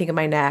injecting anything in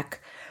my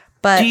neck.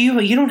 But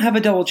you don't have a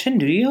double chin,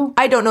 do you?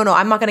 I don't know. No,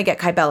 I'm not going to get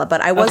Kybella,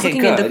 but I was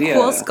looking into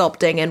cool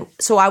sculpting. And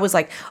so I was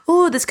like,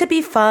 oh, this could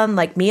be fun.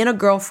 Like me and a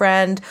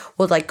girlfriend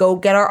would like go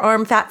get our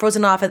arm fat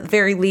frozen off at the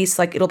very least.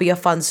 Like it'll be a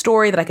fun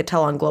story that I could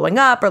tell on Glowing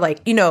Up or like,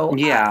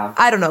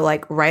 I don't know,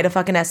 like write a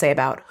fucking essay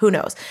about. Who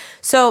knows?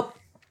 So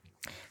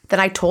then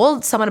I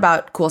told someone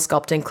about cool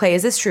sculpting. Clay,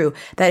 is this true?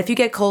 That if you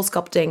get cool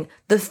sculpting,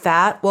 the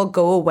fat will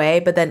go away,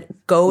 but then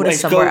go to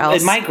somewhere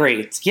else? It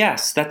migrates.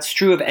 Yes, that's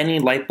true of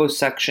any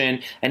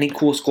liposuction, any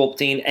cool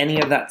sculpting,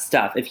 any of that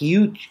stuff. If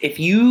you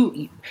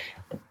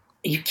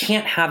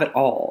can't have it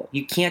all.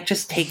 You can't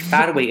just take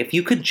fat away. If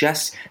you could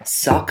just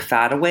suck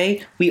fat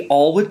away, we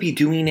all would be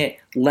doing it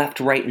left,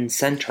 right, and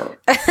center.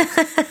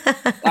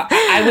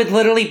 I would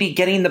literally be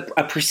getting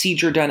a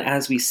procedure done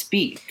as we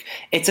speak.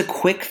 It's a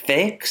quick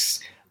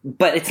fix.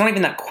 But it's not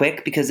even that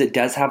quick because it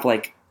does have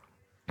like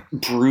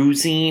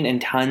bruising and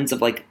tons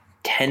of like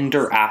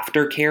tender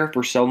aftercare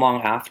for so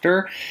long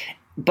after.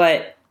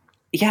 But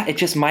yeah, it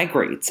just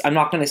migrates. I'm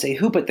not going to say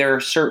who, but there are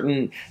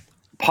certain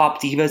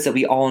pop divas that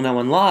we all know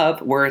and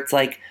love where it's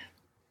like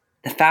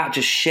the fat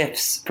just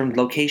shifts from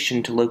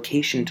location to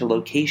location to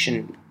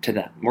location to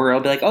them. Where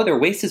it'll be like, oh, their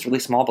waist is really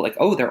small, but like,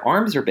 oh, their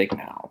arms are big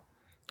now.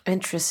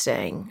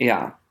 Interesting.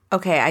 Yeah.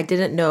 Okay, I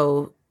didn't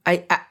know.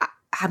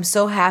 I'm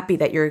so happy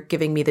that you're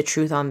giving me the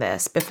truth on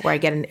this before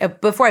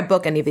I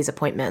book any of these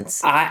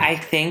appointments. I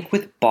think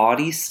with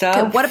body stuff.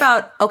 Okay, what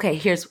about,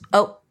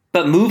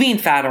 But moving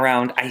fat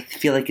around, I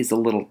feel like is a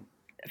little,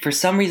 for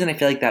some reason, I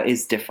feel like that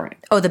is different.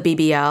 Oh, the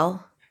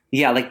BBL?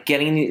 Yeah, like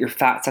getting your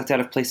fat sucked out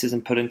of places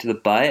and put into the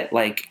butt,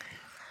 like.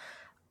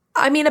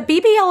 I mean, a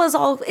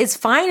BBL is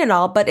fine and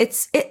all, but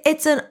it's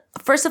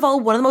first of all,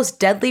 one of the most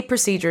deadly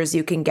procedures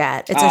you can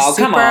get. It's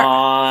come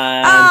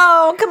on.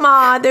 Oh, come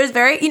on. There's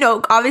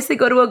obviously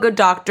go to a good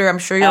doctor. I'm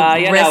sure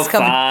you'll risk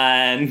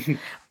fun.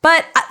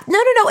 But no,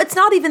 it's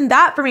not even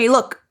that for me.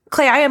 Look,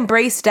 Clay, I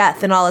embrace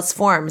death in all its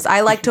forms. I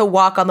like to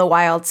walk on the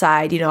wild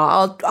side.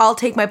 I'll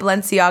take my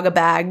Balenciaga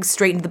bag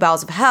straight into the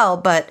bowels of hell,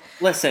 but...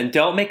 Listen,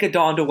 don't make a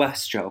Donda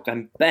West joke.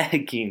 I'm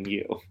begging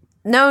you.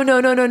 No.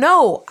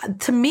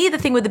 To me, the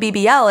thing with the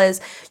BBL is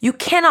you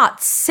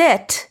cannot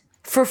sit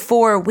for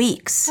 4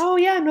 weeks. Oh,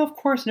 yeah. No, of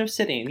course. No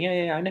sitting.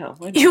 Yeah, I know.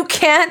 You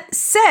can't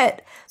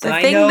sit. The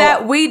thing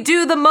that we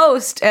do the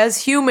most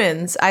as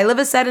humans. I live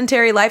a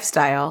sedentary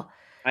lifestyle.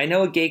 I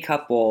know a gay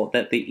couple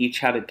that they each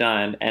had it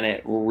done, and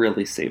it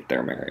really saved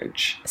their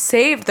marriage.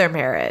 Saved their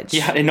marriage?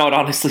 Yeah, it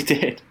honestly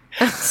did.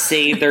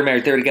 Saved their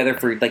marriage. They were together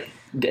for like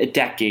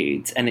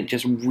decades, and it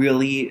just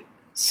really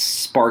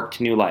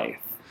sparked new life.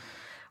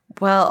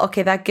 Well,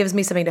 okay, that gives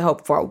me something to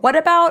hope for. What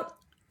about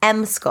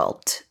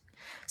Emsculpt?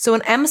 So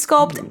an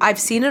Emsculpt, I've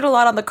seen it a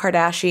lot on the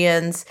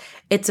Kardashians.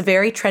 It's a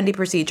very trendy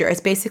procedure. It's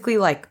basically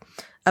like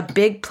a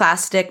big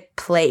plastic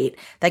plate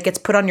that gets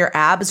put on your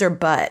abs or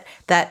butt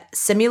that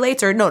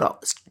simulates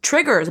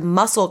triggers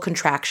muscle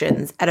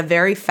contractions at a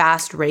very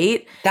fast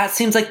rate. That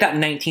seems like that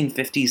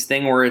 1950s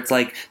thing where it's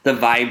like the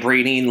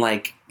vibrating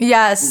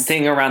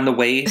thing around the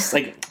waist.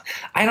 Like,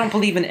 I don't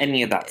believe in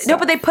any of that stuff. No,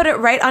 but they put it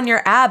right on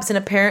your abs, and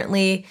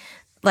apparently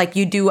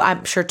you do,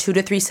 I'm sure, 2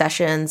 to 3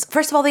 sessions.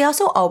 First of all, they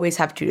also always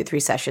have 2 to 3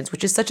 sessions,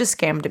 which is such a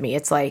scam to me.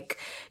 It's like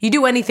you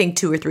do anything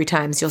 2 or 3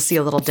 times, you'll see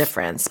a little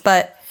difference.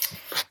 But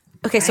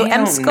okay, so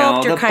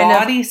Emsculpt, you're kind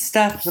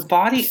of... The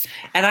body,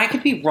 and I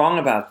could be wrong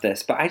about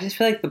this, but I just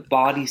feel like the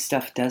body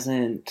stuff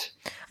doesn't...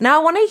 Now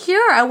I want to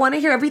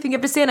hear everything you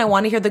have to say, and I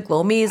want to hear the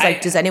glow me's.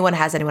 Has anyone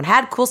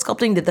had cool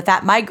sculpting? Did the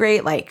fat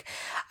migrate?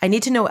 I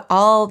need to know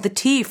all the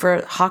tea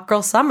for hot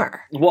girl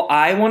summer. Well,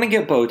 I want to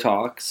get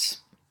Botox,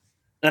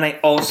 and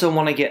I also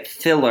want to get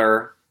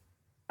filler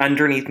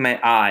underneath my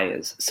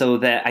eyes so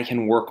that I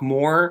can work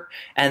more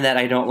and that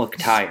I don't look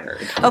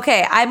tired.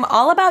 Okay, I'm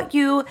all about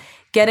you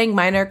getting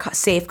minor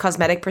safe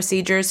cosmetic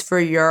procedures for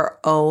your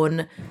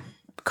own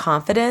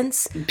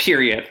confidence.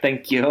 Period.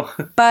 Thank you.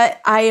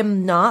 But I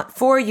am not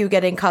for you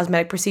getting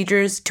cosmetic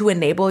procedures to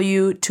enable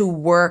you to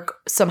work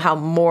somehow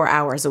more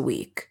hours a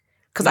week.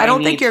 Because I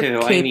don't think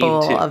you're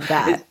capable of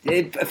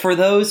that. For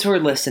those who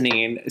are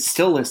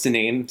still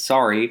listening,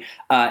 sorry,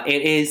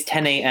 it is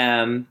 10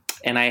 a.m.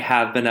 and I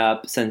have been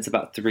up since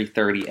about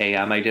 3:30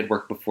 a.m. I did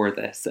work before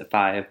this at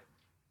 5.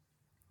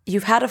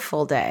 You've had a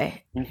full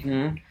day.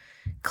 Mm-hmm.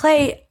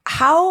 Clay,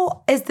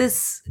 how is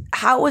this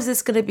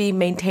going to be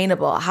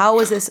maintainable? How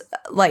is this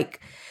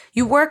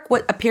you work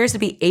what appears to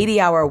be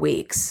 80-hour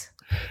weeks?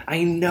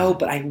 I know,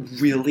 but I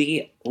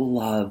really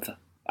love,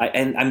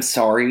 and I'm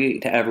sorry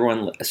to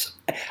everyone.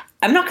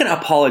 I'm not going to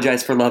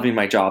apologize for loving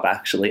my job,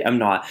 actually. I'm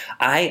not.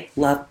 I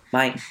love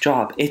my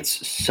job.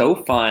 It's so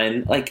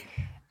fun.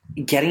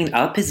 Getting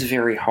up is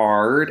very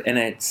hard, and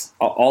it's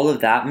all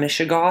of that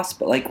mishigas,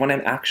 but when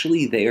I'm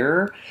actually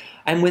there,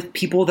 I'm with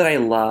people that I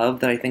love,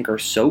 that I think are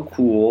so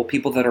cool,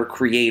 people that are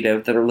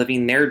creative, that are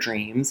living their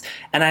dreams,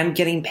 and I'm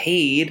getting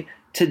paid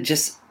to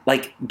just,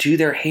 do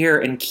their hair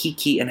and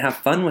kiki and have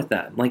fun with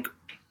them.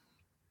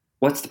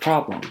 What's the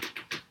problem?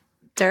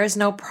 There's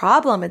no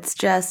problem. It's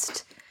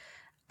just...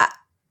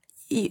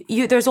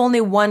 there's only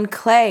one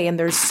Clay, and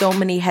there's so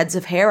many heads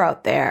of hair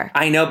out there.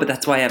 I know, but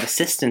that's why I have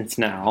assistants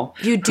now.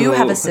 You do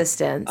have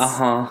assistants.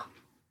 Uh-huh.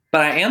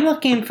 But I am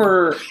looking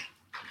for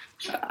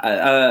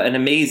an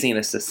amazing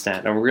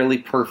assistant, a really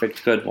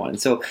perfect good one.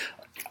 So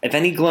if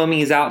any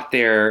glomies out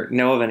there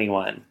know of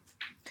anyone.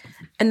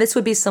 And this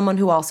would be someone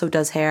who also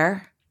does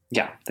hair?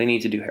 Yeah, they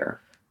need to do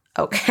hair.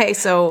 Okay,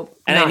 so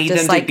and I need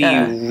them to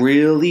be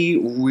really,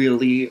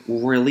 really,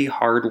 really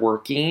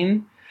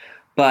hardworking,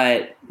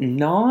 but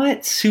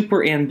not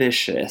super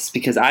ambitious,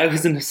 because I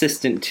was an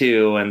assistant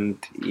too, and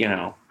you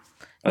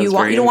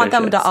don't want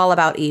them to all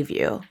about Eve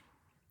you.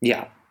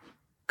 Yeah.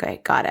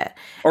 Okay, got it.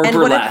 Or and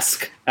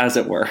burlesque, as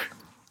it were.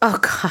 Oh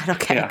God.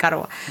 Okay, yeah. Got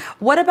it.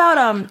 What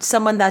about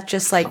someone that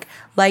just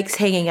likes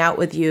hanging out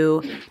with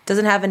you,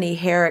 doesn't have any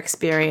hair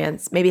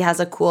experience, maybe has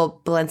a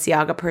cool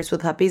Balenciaga purse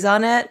with puppies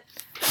on it?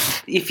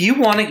 If you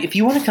want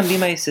to come be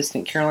my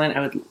assistant, Caroline, I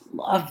would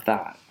love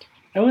that.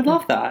 I would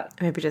love that.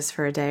 Maybe just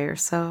for a day or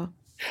so.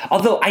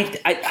 Although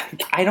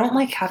I don't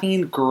like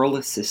having girl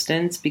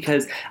assistants,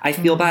 because I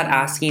feel bad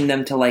asking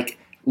them to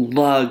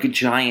lug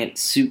giant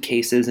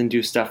suitcases and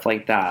do stuff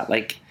like that.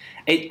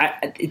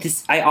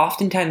 I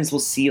oftentimes will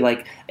see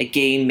a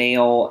gay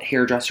male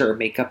hairdresser or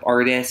makeup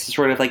artist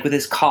sort of with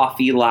his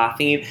coffee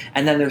laughing,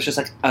 and then there's just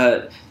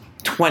a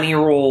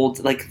 20-year-old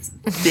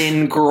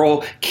thin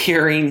girl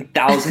carrying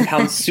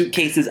 1,000-pound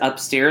suitcases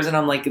upstairs, and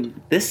I'm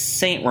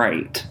this ain't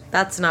right.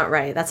 That's not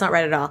right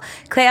at all.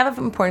 Clay, I have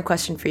an important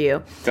question for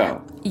you.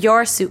 Go.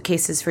 Your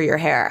suitcases for your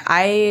hair.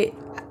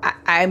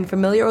 I'm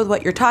familiar with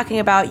what you're talking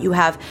about. You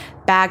have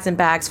bags and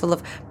bags full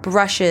of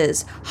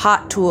brushes,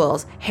 hot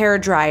tools, hair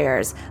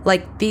dryers.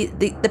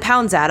 The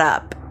pounds add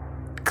up.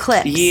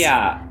 Clips.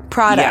 Yeah.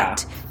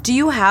 product. Do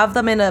you have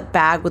them in a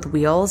bag with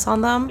wheels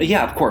on them?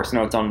 Yeah, of course.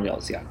 No, it's on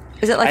wheels, yeah.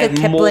 Is it like a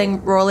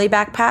Kipling Rolly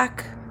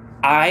backpack?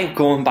 I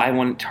go and buy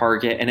one at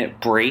Target, and it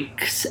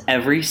breaks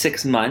every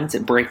 6 months.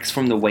 It breaks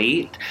from the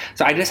weight.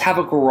 So I just have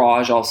a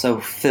garage also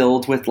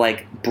filled with,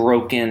 like,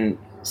 broken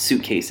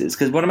suitcases.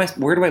 Because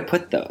where do I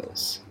put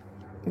those?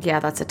 Yeah,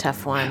 that's a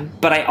tough one.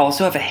 But I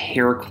also have a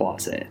hair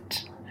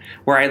closet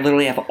where I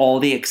literally have all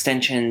the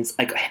extensions,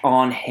 like,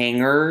 on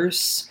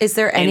hangers. Is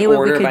there any way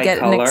we could get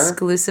an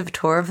exclusive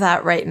tour of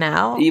that right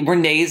now?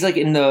 Renee's, like,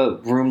 in the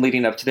room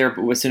leading up to there,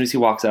 but as soon as he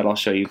walks out, I'll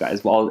show you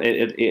guys. Well,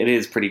 it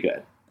is pretty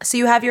good. So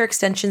you have your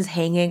extensions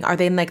hanging. Are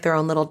they in like their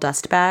own little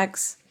dust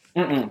bags?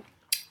 Mm-mm.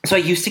 So I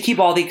used to keep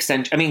all the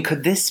extensions. I mean,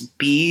 could this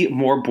be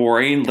more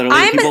boring?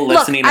 Literally, people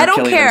listening are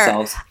killing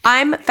themselves.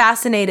 I'm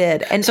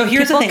fascinated. And so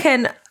here's the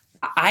thing.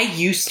 I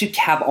used to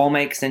have all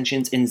my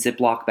extensions in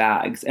Ziploc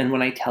bags. And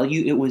when I tell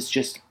you, it was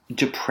just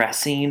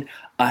depressing,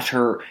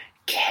 utter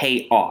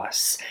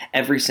chaos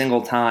every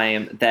single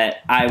time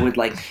that I would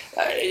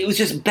it was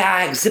just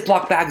bags,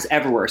 Ziploc bags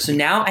everywhere. So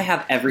now I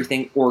have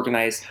everything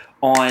organized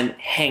on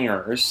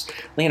hangers,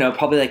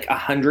 probably like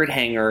 100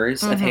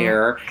 hangers of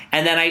hair.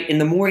 And then in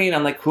the morning,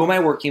 I'm like, who am I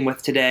working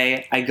with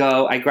today? I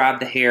grab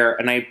the hair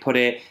and I put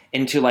it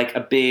into like a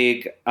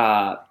big,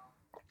 I'll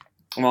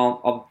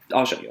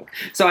show you.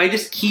 So I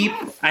just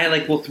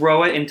we'll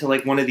throw it into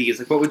like one of these.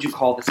 Like, what would you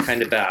call this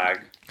kind of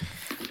bag?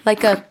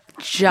 Like a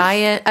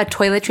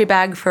toiletry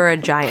bag for a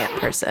giant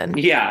person.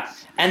 Yeah.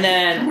 And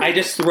then I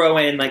just throw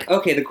in like,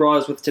 okay, the girl I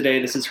was with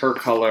today, this is her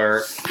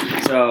color.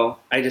 So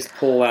I just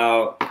pull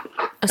out.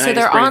 So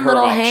they're on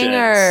little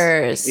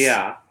hangers.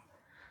 Yeah.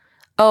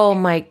 Oh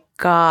my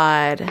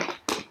God.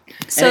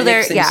 So and it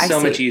makes things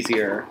so much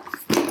easier.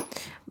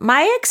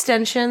 My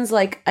extensions,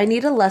 like, I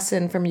need a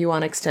lesson from you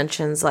on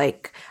extensions.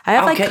 Like, I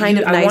have nice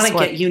ones. I want to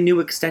get you new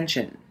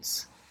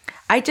extensions.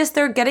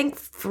 They're getting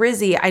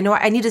frizzy. I know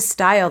I need to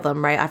style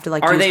them, right? I have to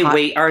like. Are they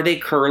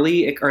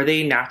curly? Are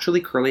they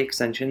naturally curly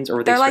extensions, or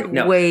are they're like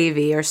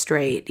wavy or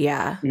straight?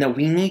 Yeah. No,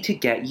 we need to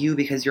get you,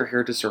 because your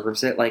hair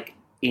deserves it, like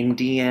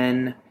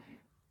Indian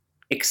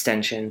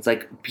extensions,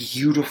 like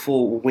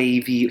beautiful,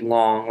 wavy,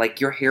 long. Like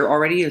your hair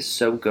already is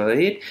so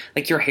good.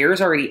 Like your hair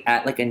is already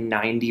at like a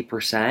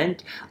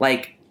 90%.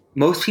 Like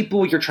most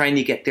people, you're trying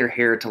to get their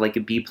hair to like a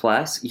B+.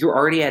 You're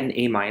already at an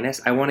A-.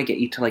 I want to get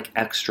you to like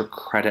extra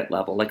credit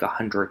level, like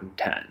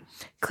 110.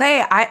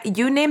 Clay,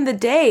 you name the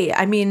day.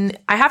 I mean,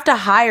 I have to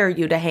hire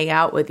you to hang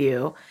out with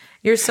you.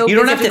 You're so busy. You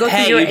don't have to go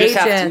pay. Your you just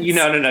agents. have to.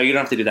 No. You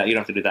don't have to do that. You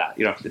don't have to do that.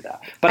 You don't have to do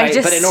that. But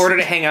but in order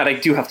to hang out, I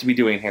do have to be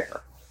doing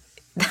hair.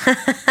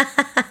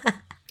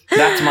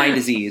 That's my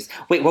disease.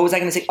 Wait, what was I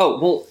going to say? Oh,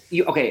 well,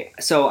 okay.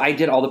 So I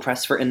did all the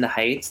press for In the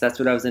Heights. That's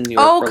what I was in New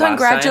York for last time. Oh,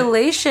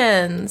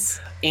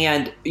 congratulations.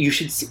 And you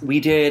should see,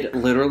 we did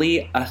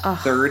literally a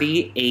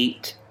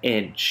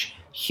 38-inch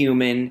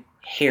human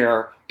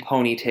hair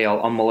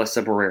ponytail on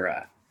Melissa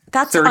Barrera.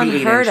 That's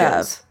unheard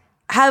of.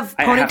 Have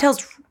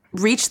ponytails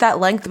reached that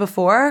length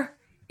before?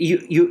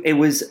 It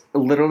was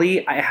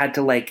literally, I had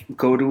to like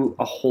go to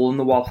a hole in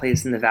the wall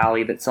place in the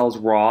valley that sells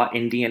raw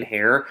Indian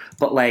hair,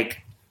 but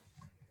like,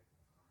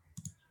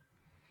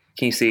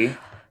 can you see?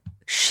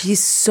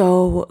 She's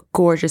so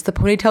gorgeous. The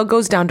ponytail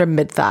goes down to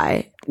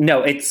mid-thigh.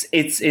 No, it's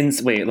in,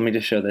 wait, let me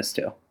just show this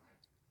too.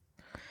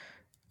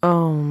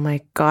 Oh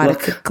my God. Look.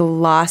 It's the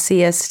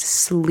glossiest,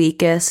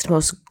 sleekest,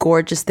 most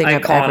gorgeous thing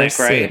I've ever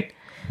seen. Right?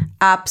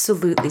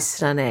 Absolutely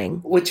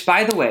stunning. Which,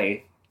 by the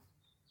way,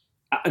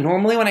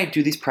 normally when I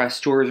do these press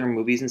tours or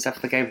movies and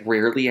stuff, like I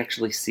rarely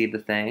actually see the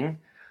thing.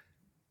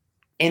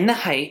 In the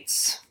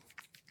Heights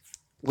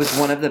was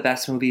one of the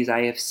best movies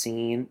I have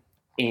seen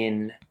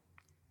in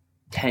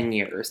 10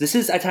 years. This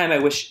is a time I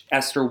wish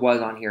Esther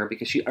was on here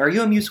because are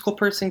you a musical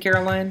person,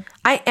 Caroline?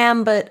 I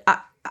am, but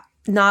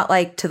not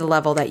like to the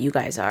level that you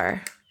guys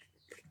are.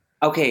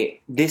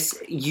 Okay, there's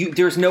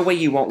no way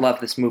you won't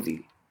love this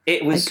movie.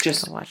 It was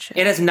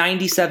it has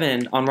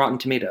 97 on Rotten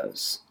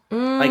Tomatoes.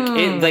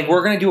 Like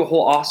we're going to do a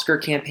whole Oscar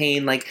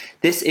campaign. Like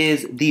this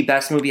is the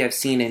best movie I've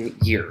seen in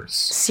years.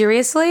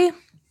 Seriously?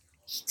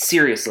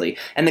 Seriously.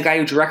 And the guy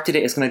who directed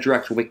it is going to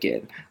direct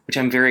Wicked, which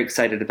I'm very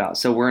excited about.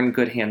 So we're in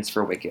good hands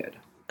for Wicked.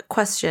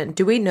 Question.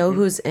 Do we know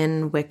who's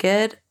in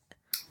Wicked?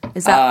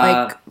 Is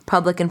that like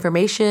public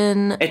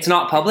information? It's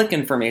not public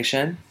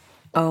information.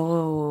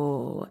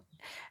 Oh.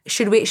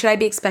 Should I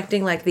be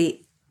expecting like the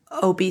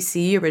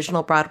OBC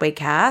original Broadway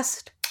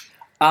cast?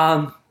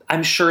 I'm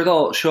sure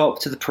they'll show up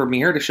to the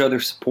premiere to show their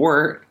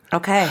support.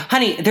 Okay.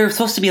 Honey, they're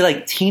supposed to be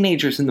like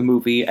teenagers in the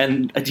movie,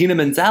 and Idina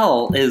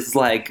Menzel is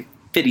like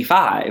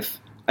 55.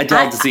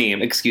 Adele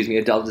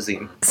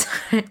Dazeem.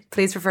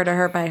 Please refer to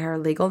her by her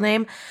legal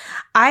name.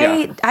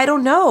 I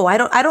don't know. I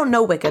don't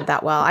know Wicked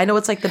that well. I know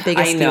it's like the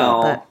biggest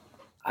deal. But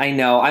I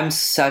know. I'm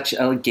such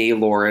a gay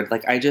lord.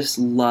 Like I just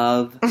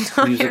love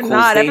musicals. You're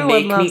not.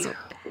 Everyone loves it.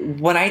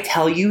 When I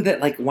tell you that,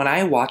 like, when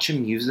I watch a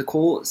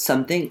musical,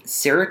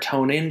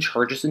 serotonin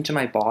charges into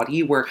my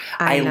body where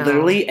I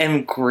literally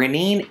am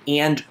grinning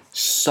and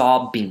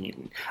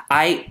sobbing.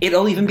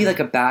 It'll even be like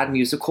a bad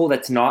musical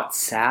that's not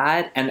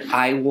sad, and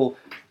I will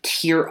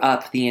tear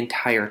up the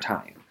entire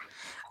time.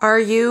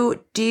 Do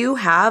you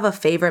have a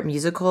favorite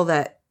musical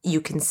that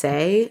you can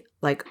say,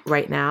 like,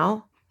 right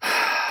now?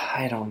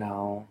 I don't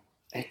know.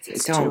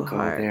 It's don't too go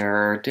hard.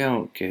 there.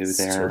 Don't go It's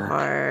there. too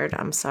hard.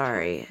 I'm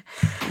sorry.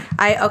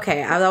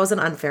 That was an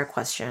unfair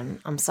question.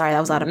 I'm sorry. That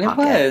was out of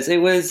pocket. It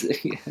was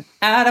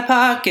out of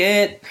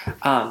pocket.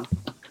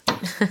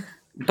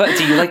 But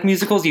do you like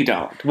musicals? You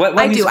don't. What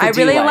I do. musical I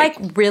do you really like?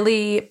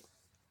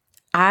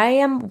 I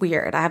am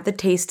weird. I have the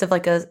taste of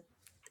like a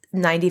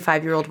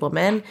 95-year-old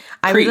woman.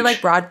 I Preach. really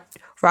like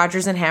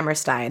Rodgers and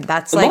Hammerstein.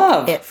 That's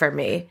Love. it for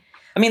me.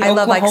 I mean, I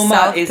love, like, Oklahoma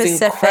South is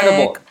Pacific.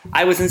 incredible.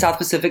 I was in South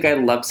Pacific. I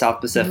love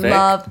South Pacific.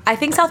 I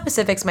think South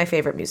Pacific's my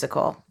favorite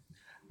musical.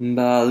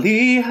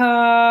 Maliha.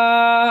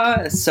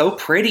 It's so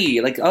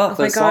pretty. Like, Oh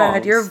my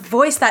God, your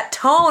voice, that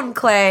tone,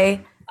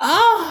 Clay.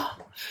 Oh.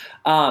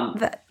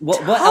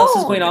 What else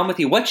is going on with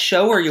you? What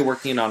show are you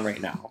working on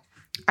right now?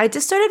 I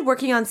just started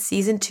working on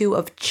season 2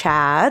 of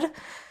Chad.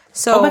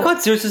 So Oh my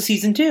God, there's a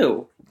season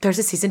 2. There's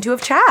a season 2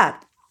 of Chad.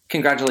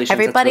 Congratulations.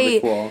 Everybody,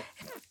 That's really cool.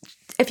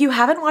 If you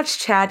haven't watched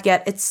Chad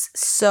yet, it's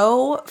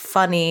so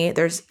funny.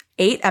 There's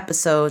 8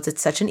 episodes.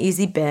 It's such an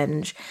easy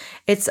binge.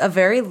 It's a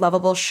very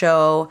lovable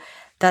show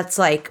that's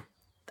like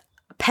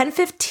Pen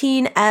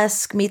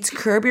 15-esque meets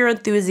Curb Your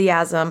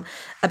Enthusiasm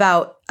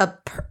about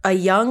a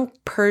young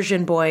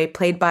Persian boy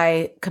played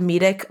by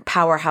comedic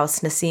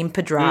powerhouse Nassim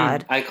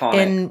Pedrad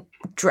iconic.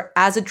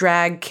 As a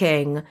drag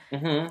king,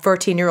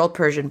 14-year-old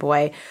Persian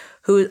boy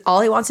who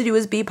all he wants to do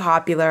is be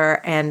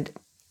popular, and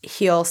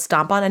he'll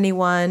stomp on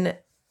anyone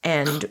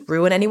and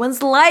ruin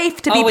anyone's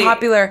life to be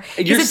popular.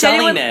 You're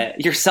selling it.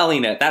 You're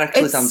selling it. That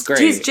actually sounds great.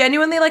 He's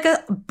genuinely like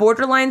a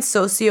borderline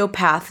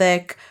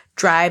sociopathic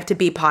drive to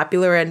be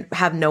popular and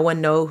have no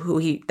one know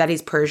that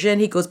he's Persian.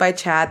 He goes by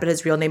Chad, but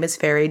his real name is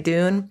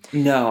Faridun.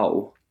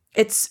 No.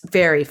 It's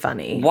very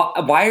funny.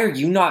 Why are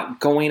you not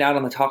going out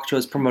on the talk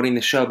shows promoting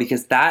the show?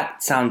 Because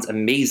that sounds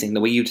amazing, the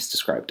way you just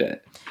described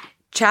it.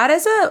 Chad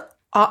is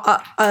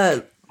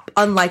a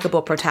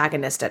unlikable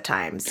protagonist at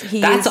times.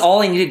 That's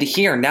all I needed to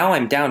hear. Now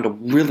I'm down to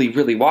really,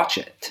 really watch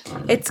it.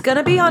 It's going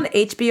to be on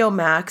HBO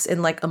Max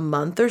in like a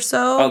month or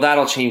so. Oh,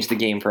 that'll change the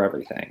game for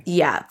everything.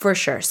 Yeah, for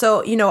sure.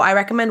 So, I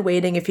recommend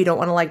waiting if you don't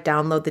want to like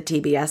download the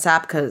TBS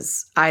app,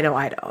 because I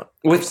don't.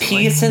 With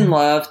peace and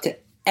love to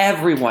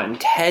everyone,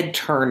 Ted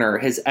Turner,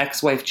 his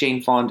ex-wife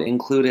Jane Fonda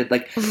included.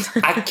 Like,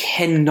 I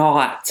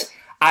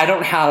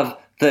don't have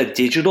the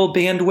digital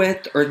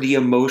bandwidth or the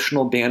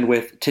emotional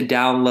bandwidth to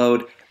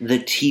download the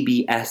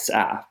TBS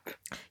app.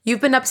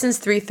 You've been up since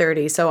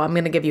 3:30, so I'm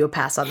going to give you a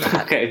pass on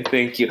that. Okay,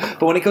 thank you.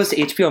 But when it goes to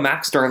HBO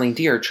Max, darling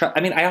dear,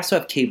 I also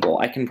have cable.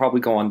 I can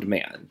probably go on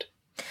demand.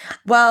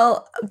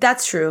 Well,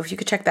 that's true. You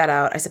could check that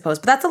out, I suppose.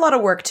 But that's a lot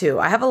of work, too.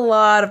 I have a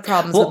lot of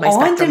problems with my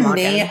Spectrum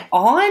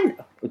login.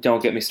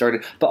 Don't get me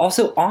started. But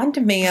also on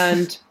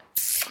demand,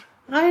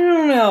 I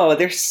don't know.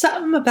 There's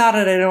something about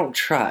it I don't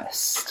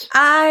trust.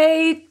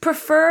 I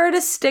prefer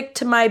to stick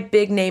to my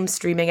big name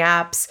streaming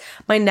apps,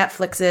 my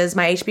Netflixes,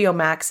 my HBO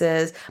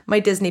Maxes, my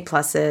Disney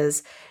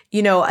Pluses.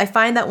 I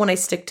find that when I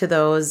stick to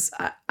those,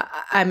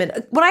 when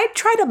I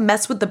try to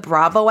mess with the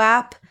Bravo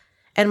app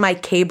and my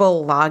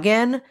cable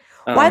login,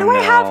 why am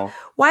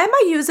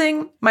I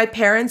using my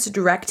parents'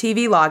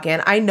 DirecTV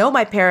login? I know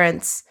my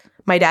parents,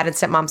 my dad and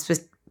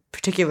stepmom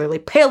particularly,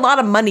 pay a lot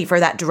of money for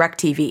that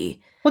DirecTV.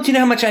 Well, do you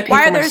know how much I pay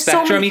for my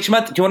Spectrum each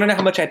month? Do you want to know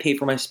how much I pay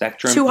for my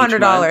Spectrum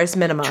 $200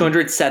 minimum.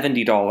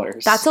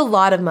 $270. That's a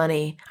lot of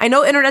money. I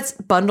know internet's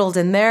bundled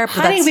in there, but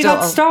Honey, that's we still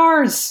got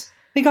stars.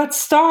 We got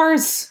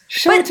stars.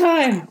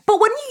 Showtime. But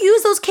when you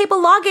use those cable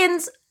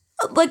logins,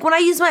 like when I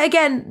use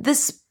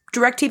this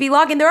DirecTV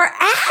login, there are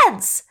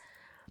ads.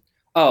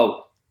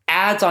 Oh,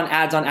 ads on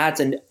ads on ads,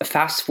 and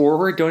fast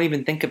forward, don't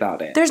even think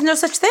about it. There's no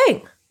such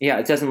thing. Yeah,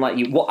 it doesn't let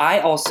you. Well,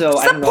 What's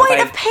the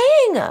point of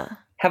paying?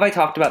 Have I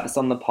talked about this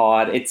on the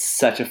pod? It's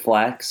such a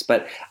flex,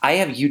 but I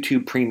have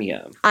YouTube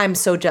Premium. I'm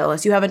so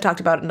jealous. You haven't talked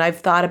about it, and I've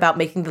thought about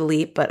making the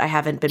leap, but I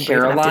haven't been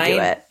brave enough to do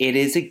it. It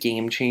is a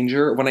game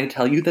changer when I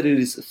tell you that it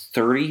is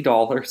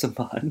 $30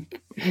 a month.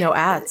 No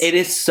ads. It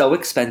is so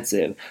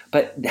expensive,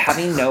 but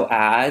having no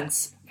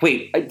ads.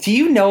 Wait, do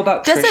you know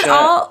about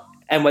Trisha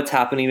and what's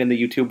happening in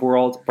the YouTube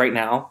world right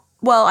now?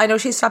 Well, I know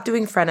she stopped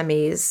doing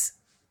Frenemies,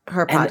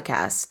 her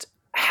podcast.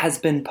 Has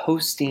been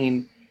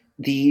posting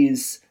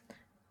these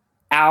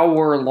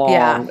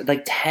hour-long,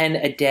 like 10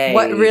 a day.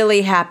 What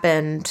really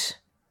happened?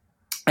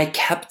 I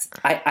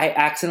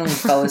accidentally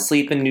fell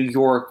asleep in New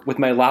York with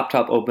my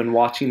laptop open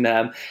watching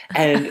them,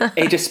 and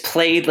it just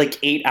played like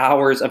 8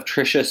 hours of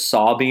Trisha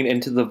sobbing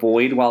into the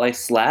void while I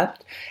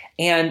slept,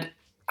 and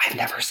I've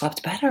never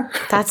slept better.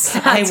 That's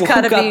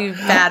gotta be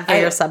bad for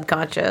your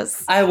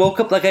subconscious. I woke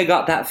up like I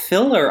got that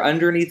filler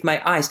underneath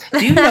my eyes.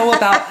 Do you know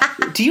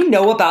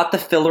about the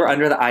filler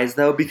under the eyes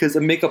though? Because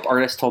a makeup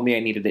artist told me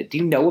I needed it. Do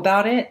you know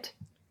about it?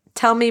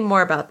 Tell me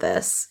more about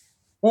this.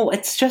 Well,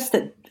 it's just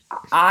that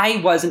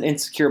I wasn't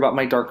insecure about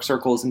my dark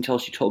circles until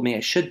she told me I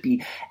should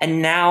be.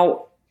 And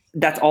now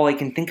that's all I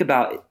can think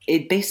about.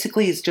 It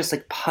basically is just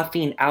like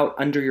puffing out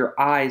under your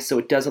eyes so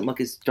it doesn't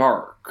look as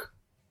dark.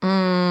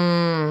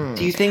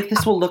 Do you think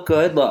this will look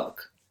good?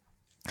 Look.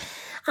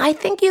 I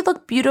think you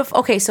look beautiful.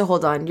 Okay, so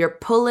hold on. You're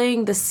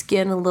pulling the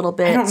skin a little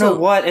bit. I don't know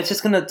what. It's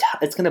just gonna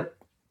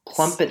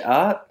plump it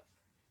up.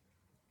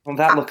 Well,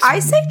 that looks. I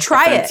say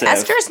try offensive. it.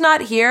 Esther's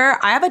not here.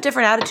 I have a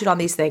different attitude on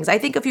these things. I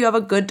think if you have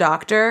a good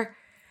doctor,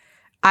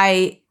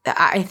 I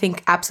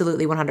think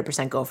absolutely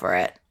 100% go for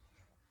it.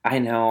 I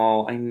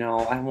know.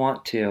 I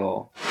want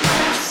to.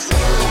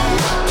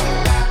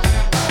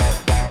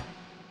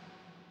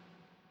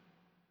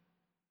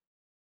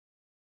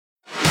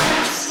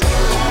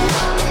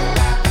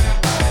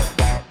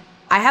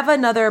 I have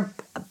another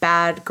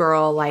bad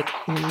girl, like,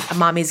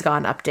 mommy's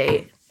gone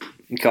update.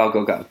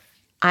 Go.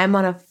 I'm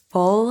on a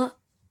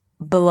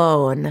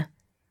full-blown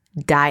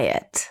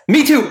diet.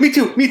 Me too.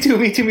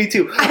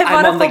 I'm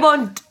on a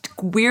full-blown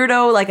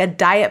weirdo, like a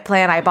diet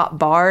plan. I bought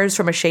bars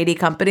from a shady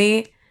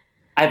company.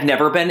 I've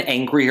never been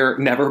angrier,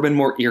 never been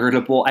more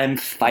irritable. I'm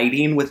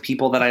fighting with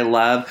people that I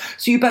love.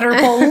 So you better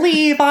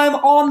believe I'm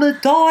on the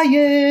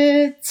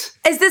diet.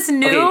 Is this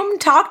Noom? Okay.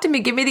 Talk to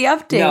me. Give me the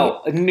update.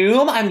 No,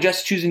 Noom I'm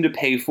just choosing to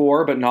pay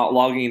for, but not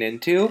logging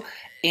into.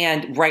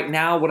 And right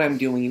now what I'm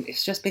doing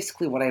is just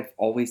basically what I've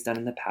always done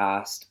in the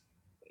past,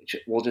 which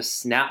will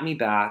just snap me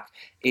back,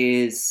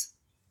 is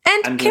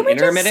I'm doing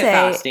intermittent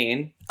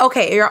fasting.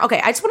 Okay,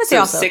 I just want to say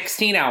also.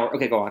 16 hours.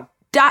 Okay, go on.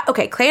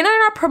 Okay, Clay and I are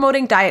not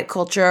promoting diet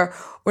culture.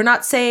 We're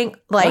not saying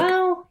like,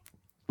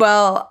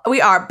 well,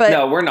 we are, but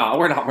no, we're not.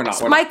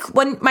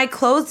 When my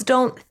clothes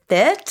don't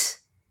fit,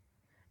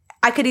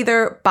 I could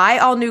either buy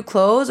all new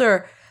clothes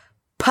or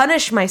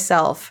punish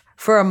myself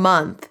for a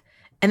month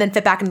and then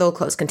fit back into the old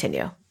clothes,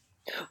 continue.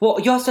 Well,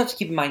 you also have to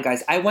keep in mind,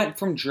 guys, I went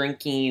from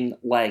drinking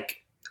like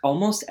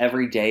almost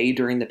every day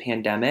during the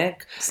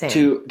pandemic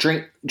to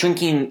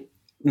drinking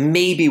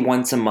maybe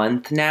once a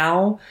month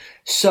now.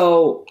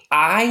 So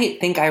I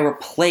think I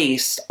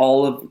replaced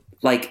all of,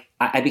 like,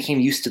 I became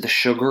used to the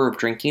sugar of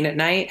drinking at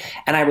night,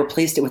 and I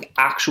replaced it with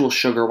actual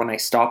sugar when I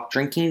stopped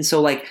drinking.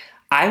 So, like,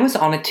 I was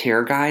on a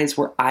tear, guys,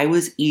 where I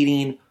was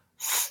eating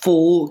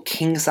full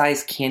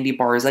king-size candy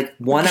bars, like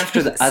one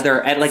after the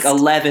other at like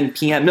 11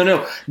 p.m.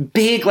 No,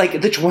 big,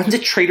 like the ones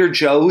at Trader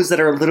Joe's that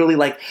are literally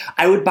like,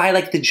 I would buy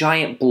like the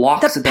giant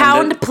blocks of them.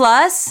 Pound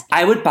plus?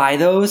 I would buy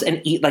those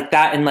and eat like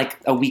that in like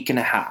a week and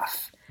a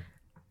half.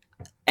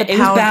 It was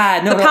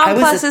bad. The pound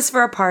plus is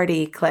for a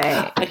party,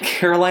 Clay.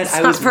 Caroline,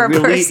 I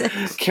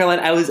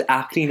was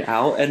acting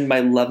out, and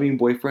my loving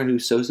boyfriend,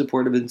 who's so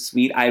supportive and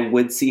sweet, I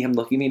would see him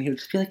look at me, and he would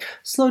just be like,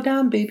 "Slow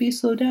down, baby,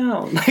 slow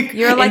down." Like,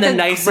 you're like in the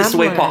nicest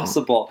way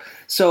possible.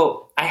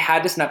 So I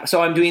had to snap.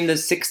 So I'm doing the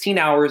 16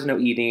 hours no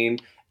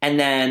eating, and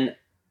then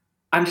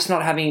I'm just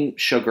not having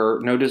sugar,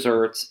 no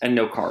desserts, and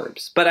no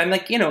carbs. But I'm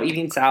like,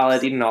 eating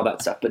salad, eating all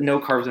that stuff, but no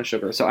carbs and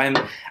sugar. So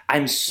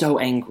I'm so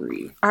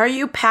angry. Are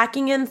you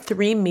packing in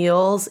 3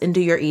 meals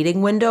into your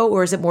eating window,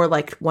 or is it more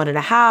like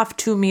 1.5,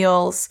 2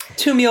 meals?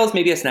 2 meals,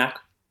 maybe a snack.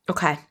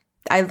 Okay.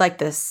 I like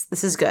this.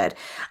 This is good.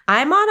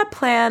 I'm on a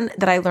plan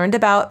that I learned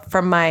about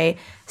from my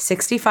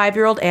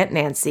 65-year-old Aunt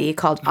Nancy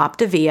called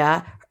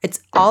Optavia. It's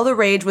all the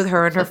rage with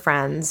her and her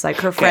friends. Like,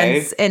 her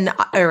friends in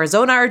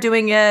Arizona are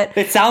doing it.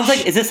 It sounds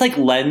like, is this like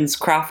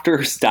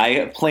LensCrafters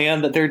diet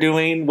plan that they're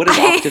doing? What is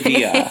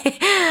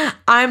Optavia?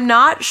 I'm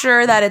not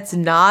sure that it's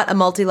not a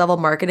multi-level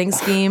marketing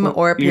scheme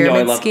or a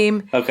pyramid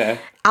scheme. Okay.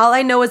 All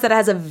I know is that it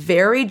has a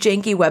very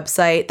janky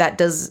website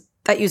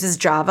that uses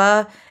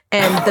Java,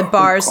 and the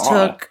bars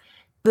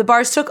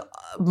took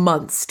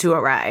months to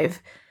arrive.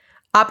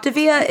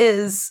 Optavia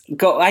is...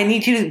 I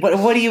need you to...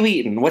 What are you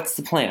eating? What's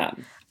the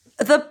plan?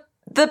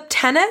 The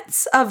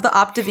tenets of the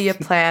Optavia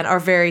plan are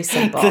very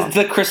simple.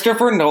 The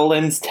Christopher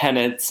Nolan's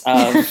tenets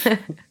of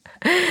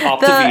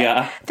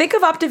Optavia. Think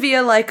of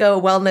Optavia like a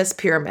wellness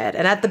pyramid.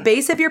 And at the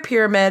base of your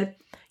pyramid,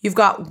 you've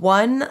got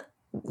one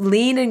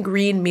lean and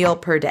green meal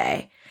per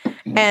day.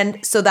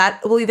 And so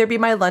that will either be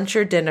my lunch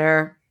or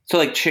dinner. So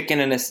like chicken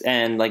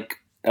and like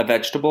a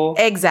vegetable?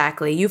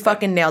 Exactly. You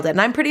fucking nailed it.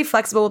 And I'm pretty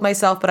flexible with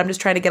myself, but I'm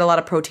just trying to get a lot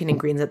of protein and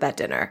greens at that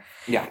dinner.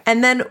 Yeah.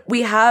 And then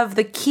we have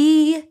the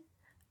key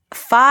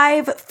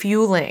 5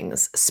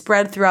 fuelings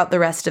spread throughout the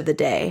rest of the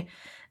day.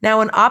 Now,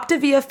 an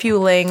Optavia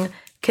fueling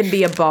can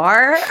be a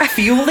bar.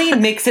 Fueling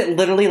makes it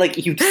literally like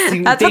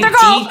That's what they're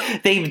called.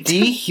 They've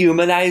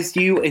dehumanized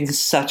you in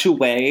such a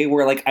way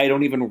where like I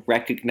don't even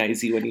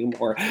recognize you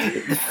anymore.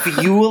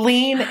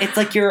 Fueling, it's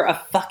like you're a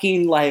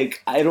fucking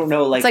like, I don't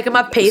know, like it's like I'm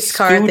a pace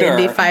car at the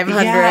Indy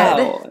 500.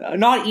 Yeah,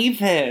 not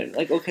even.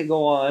 Like, okay,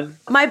 go on.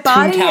 My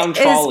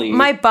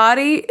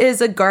body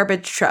is a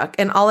garbage truck,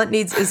 and all it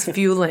needs is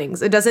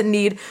fuelings. It doesn't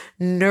need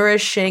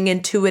nourishing,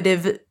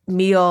 intuitive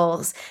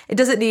meals. It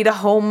doesn't need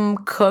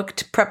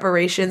home-cooked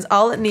preparations.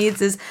 All it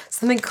needs is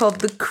something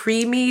called the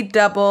Creamy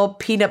Double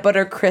Peanut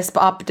Butter Crisp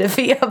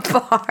Optavia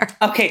bar.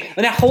 Okay,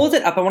 now hold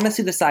it up. I want to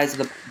see the size of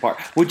the bar.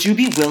 Would you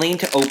be willing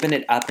to open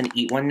it up and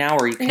eat one now,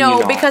 or can you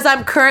not? No, because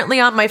I'm currently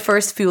on my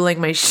first fueling,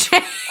 my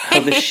shake. Oh,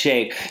 the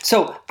shake.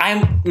 So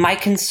my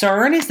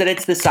concern is that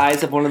it's the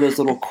size of one of those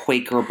little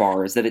Quaker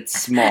bars, that it's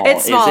small.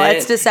 It's small. Is it?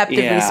 It's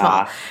deceptively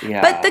small.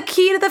 Yeah. But the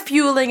key to the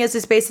fueling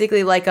is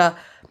basically like a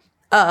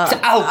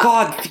Oh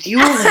God,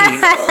 fueling.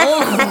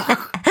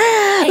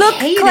 Look,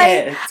 hate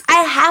Clay, it.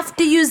 I have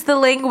to use the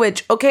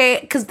language, okay?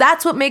 Because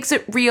that's what makes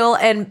it real,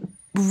 and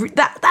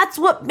that's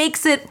what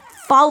makes it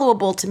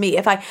followable to me.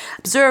 If I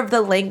observe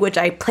the language,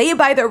 I play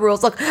by the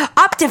rules. Look,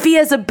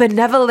 Optavia is a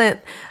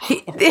benevolent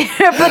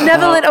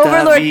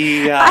overlord.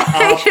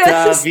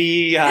 Optavia.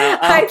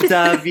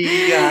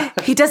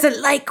 He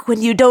doesn't like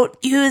when you don't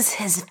use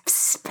his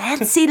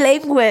fancy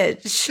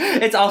language.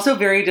 It's also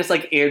very just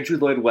like Andrew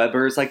Lloyd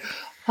Webber's like,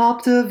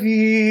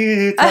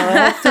 Optavia.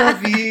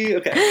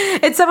 Okay.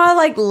 It's somehow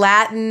like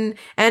Latin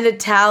and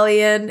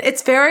Italian.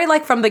 It's very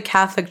like from the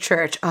Catholic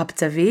Church,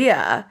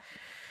 Optavia.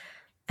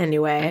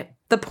 Anyway,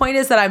 the point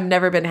is that I've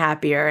never been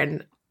happier,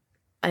 and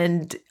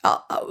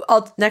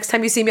I'll next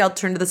time you see me, I'll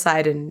turn to the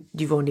side and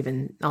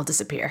I'll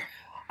disappear.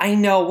 I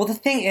know. Well, the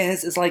thing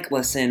is like,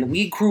 listen,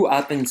 we grew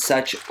up in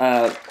such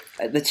the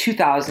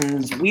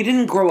 2000s. We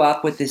didn't grow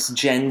up with this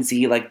Gen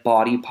Z like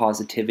body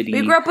positivity.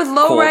 We grew up with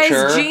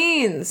low-rise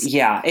jeans.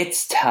 Yeah,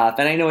 it's tough,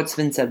 and I know it's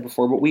been said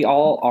before, but we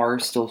all are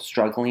still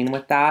struggling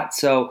with that.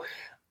 So.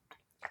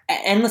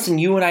 And listen,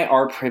 you and I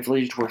are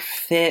privileged. We're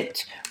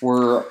fit.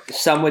 We're,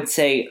 some would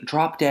say,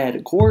 drop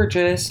dead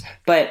gorgeous.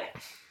 But,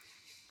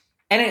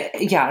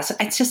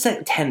 it's just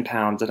like 10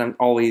 pounds that I'm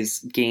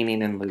always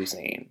gaining and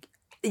losing.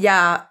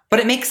 Yeah.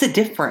 But it makes a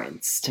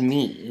difference to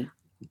me.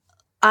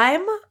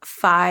 I'm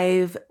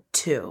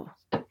 5'2".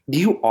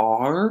 You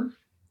are?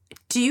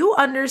 Do you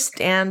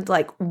understand,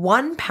 like,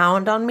 1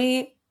 pound on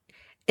me,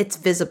 it's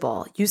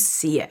visible. You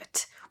see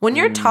it. When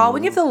you're tall,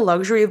 when you have the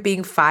luxury of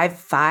being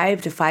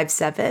 5'5" to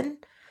 5'7",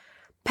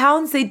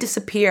 pounds, they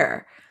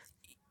disappear.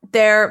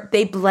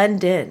 They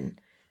blend in.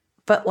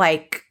 But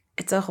like,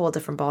 it's a whole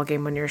different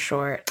ballgame when you're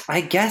short. I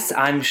guess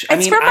I'm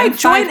for my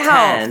joint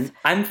health.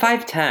 I'm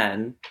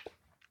 5'10".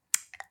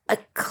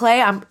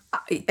 Clay,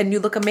 and you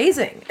look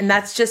amazing. And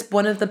that's just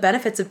one of the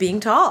benefits of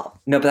being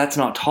tall. No, but that's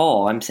not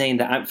tall. I'm saying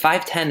that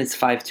 5'10" is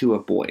 5'2"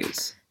 of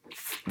boys.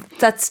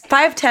 That's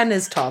 5'10"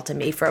 is tall to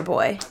me for a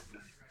boy.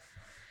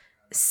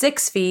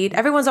 6 feet.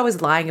 Everyone's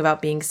always lying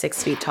about being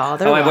 6 feet tall.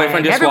 They're my lying.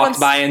 boyfriend just walked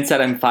by and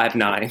said I'm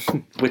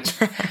 5'9", which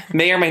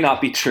may or may not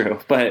be true,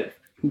 but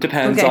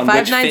depends on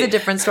which 5'9" is a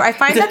different story. I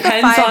find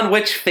depends on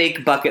which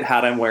fake bucket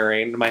hat I'm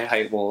wearing. My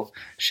height will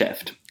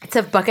shift. It's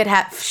a bucket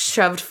hat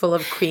shoved full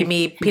of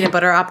creamy peanut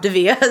butter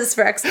Optavias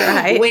for extra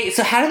height. Wait,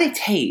 so how do they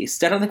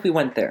taste? I don't think we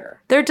went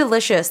there. They're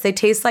delicious. They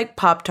taste like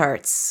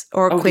Pop-Tarts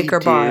or Quaker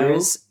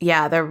bars.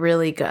 Yeah, they're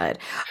really good.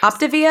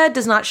 Optavia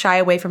does not shy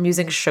away from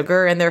using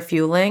sugar in their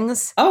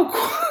fuelings.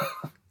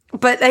 Oh,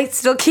 but it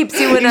still keeps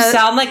you in You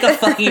sound like a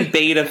fucking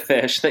beta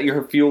fish that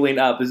you're fueling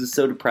up. This is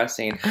so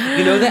depressing.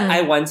 You know that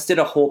I once did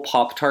a whole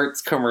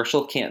Pop-Tarts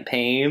commercial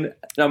campaign?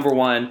 Number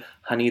 1,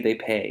 honey, they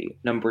pay.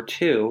 Number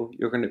 2,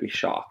 you're going to be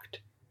shocked.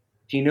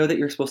 Do you know that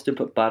you're supposed to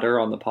put butter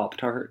on the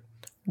Pop-Tart?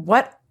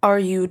 What are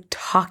you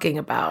talking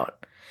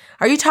about?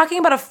 Are you talking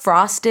about a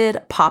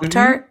frosted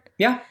Pop-Tart?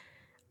 Mm-hmm.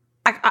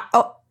 Yeah.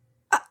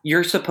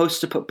 You're supposed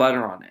to put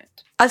butter on it.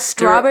 A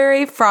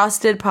strawberry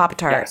frosted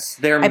Pop-Tart. Yes,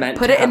 they're meant to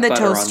put it have in the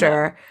butter on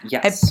toaster.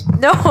 Yes.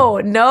 No.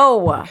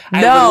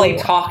 I literally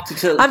talked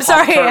to I'm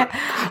sorry.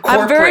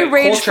 I'm very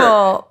rageful.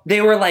 Culture.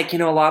 They were like, a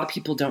lot of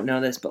people don't know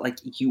this, but like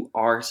you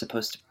are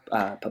supposed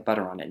to put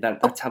butter on it.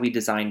 That's how we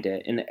designed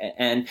it.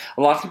 And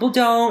a lot of people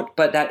don't,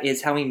 but that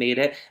is how we made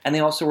it. And they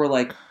also were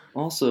like,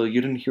 also,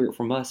 you didn't hear it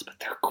from us, but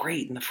they're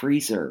great in the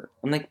freezer.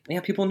 I'm like, yeah,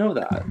 people know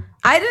that.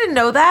 I didn't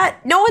know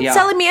that. No one's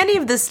telling me any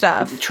of this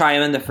stuff. Try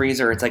them in the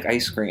freezer. It's like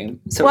ice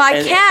cream. So, well,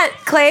 I can't,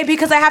 Clay,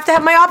 because I have to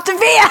have my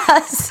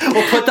Optavias.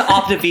 We'll put the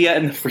Optavia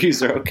in the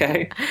freezer,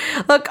 okay?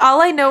 Look,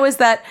 all I know is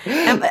that,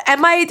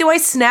 do I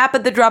snap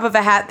at the drop of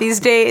a hat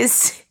these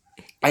days?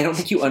 I don't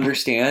think you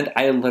understand.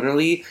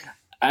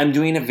 I'm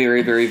doing a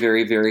very, very,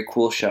 very, very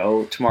cool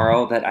show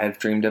tomorrow that I've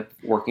dreamed of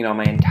working on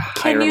my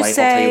entire life.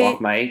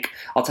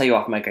 I'll tell you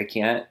off mic. I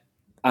can't.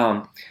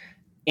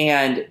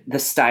 And the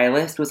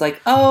stylist was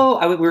like,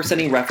 we were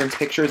sending reference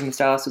pictures, and the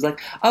stylist was like,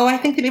 I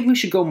think that maybe we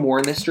should go more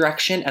in this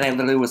direction. And I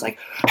literally was like,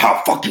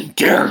 how fucking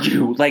dare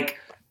you? Like,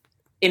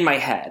 in my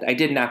head. I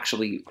didn't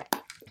actually,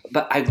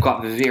 but I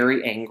got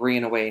very angry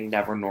in a way I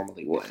never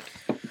normally would.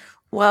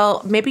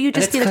 Well, maybe you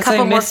just need a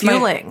couple more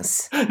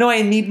fuelings. No,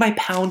 I need my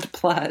pound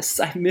plus.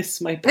 I miss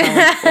my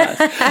pound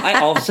plus.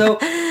 I also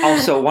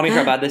want to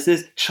hear about this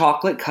is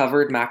chocolate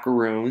covered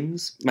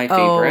macaroons. My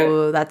favorite.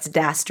 Oh, that's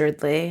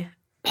dastardly.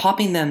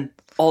 Popping them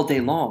all day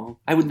long.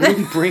 I would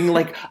literally bring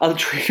like a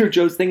Trader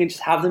Joe's thing and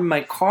just have them in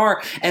my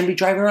car and be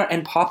driving around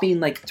and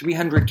popping like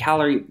 300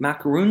 calorie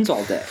macaroons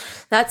all day.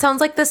 That sounds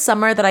like the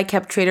summer that I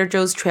kept Trader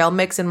Joe's trail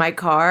mix in my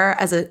car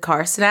as a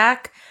car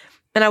snack.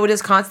 And I would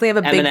just constantly have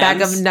a big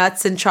bag of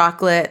nuts and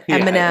chocolate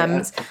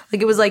M&Ms. Yeah.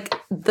 Like it was like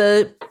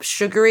the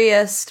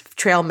sugariest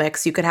trail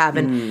mix you could have.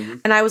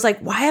 And I was like,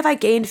 why have I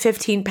gained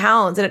 15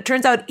 pounds? And it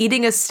turns out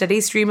eating a steady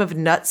stream of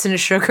nuts and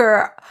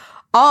sugar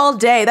all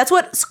day. That's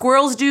what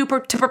squirrels do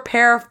to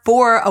prepare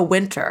for a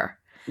winter.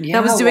 Yeah,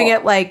 I was doing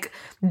it like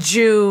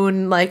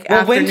June, like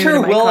afternoon.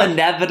 Winter will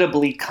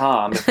inevitably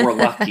come if we're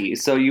lucky.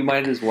 So you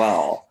might as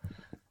well.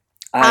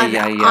 on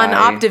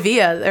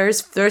Optavia.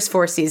 There's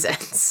 4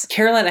 seasons.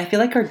 Caroline, I feel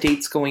like our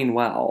date's going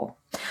well.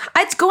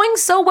 It's going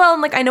so well,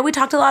 and like I know we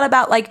talked a lot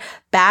about like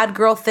bad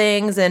girl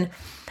things,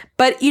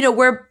 but you know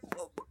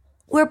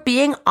we're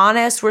being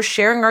honest. We're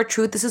sharing our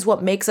truth. This is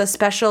what makes us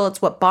special.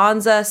 It's what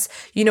bonds us.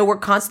 You know, we're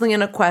constantly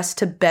in a quest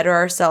to better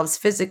ourselves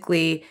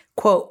physically.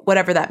 Quote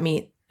whatever that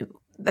means.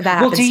 That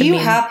happens to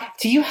mean.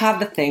 Do you have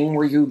the thing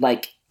where you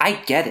like? I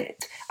get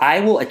it. I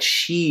will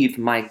achieve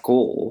my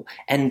goal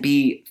and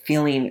be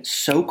feeling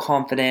so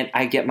confident.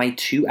 I get my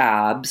 2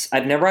 abs.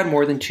 I've never had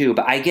more than 2,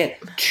 but I get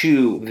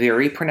 2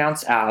 very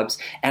pronounced abs,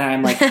 and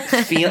I'm like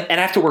and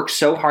I have to work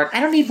so hard. I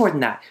don't need more than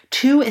that.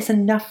 2 is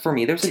enough for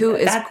me. 2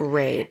 is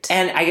great.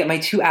 And I get my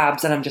 2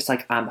 abs, and I'm just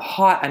like, I'm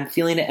hot. I'm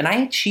feeling it, and I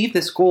achieve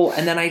this goal,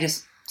 and then I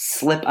just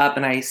slip up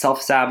and I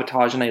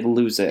self-sabotage and I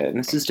lose it. And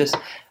this is just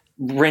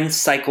rinse,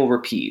 cycle,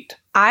 repeat.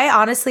 I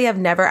honestly have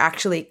never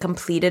actually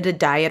completed a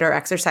diet or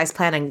exercise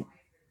plan and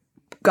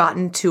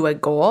gotten to a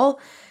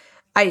goal.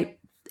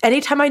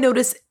 Anytime I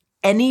notice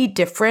any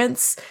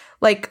difference,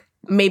 like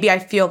maybe I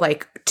feel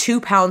like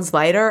 2 pounds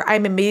lighter,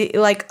 I'm immediately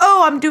like,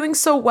 oh, I'm doing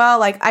so well.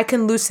 Like I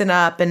can loosen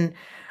up and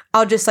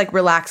I'll just like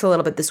relax a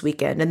little bit this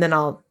weekend. And then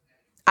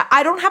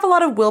I don't have a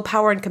lot of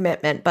willpower and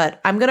commitment,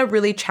 but I'm going to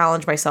really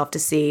challenge myself to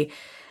see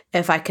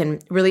if I can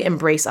really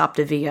embrace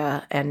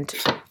Optavia and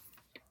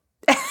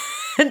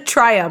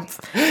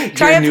triumph hand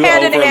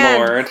in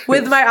hand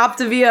with my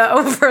Optavia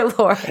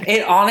overlord.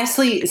 It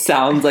honestly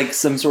sounds like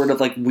some sort of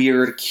like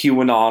weird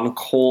QAnon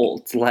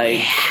cult. Like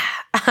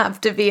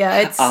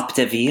Optavia.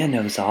 Optavia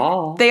knows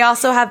all. They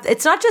also have.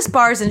 It's not just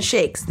bars and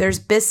shakes. There's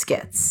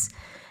biscuits.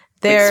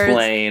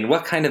 Explain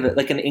what kind of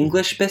like an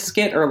English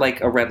biscuit or like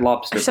a Red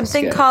Lobster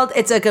something biscuit? Called.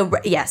 It's like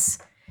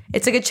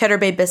It's like a Cheddar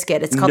Bay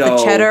biscuit. It's called the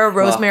Cheddar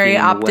Rosemary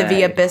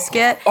Optavia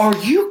biscuit. Are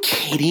you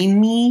kidding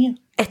me?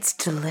 It's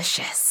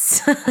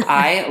delicious.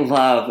 I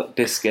love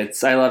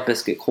biscuits. I love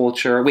biscuit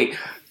culture. Wait.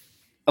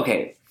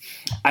 Okay.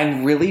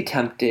 I'm really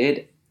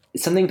tempted.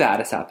 Something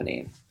bad is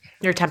happening.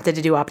 You're tempted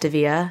to do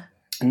Optavia?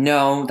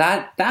 No,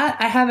 that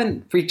I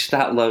haven't reached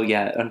that low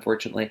yet,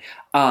 unfortunately.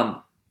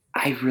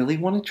 I really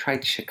want to try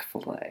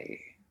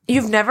Chick-fil-A.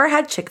 You've never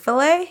had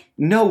Chick-fil-A?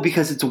 No,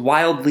 because it's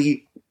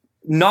wildly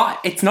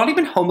it's not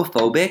even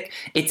homophobic,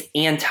 it's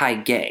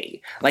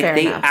anti-gay. Like Fair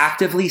they enough.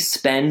 actively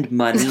spend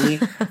money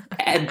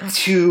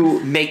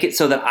to make it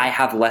so that I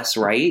have less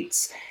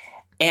rights.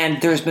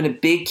 And there's been a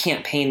big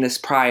campaign this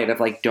Pride of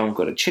like, don't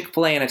go to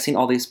Chick-fil-A, and I've seen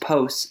all these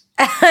posts.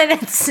 And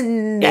it's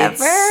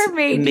never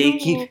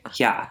making.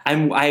 Yeah.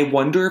 I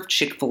wonder if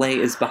Chick-fil-A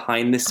is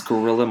behind this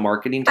guerrilla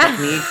marketing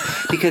technique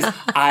because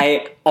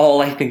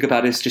all I think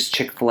about is just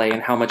Chick-fil-A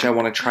and how much I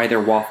want to try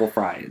their waffle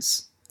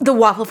fries. The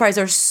waffle fries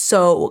are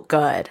so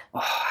good.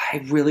 Oh,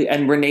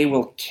 and Renee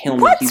will kill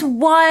me. What's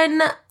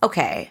one?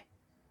 Okay,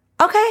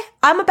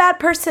 I'm a bad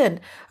person.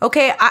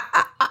 Okay,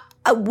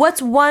 what's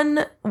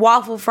one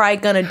waffle fry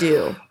gonna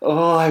do?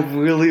 Oh, I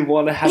really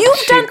want to have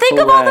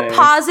Think of all the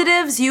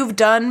positives you've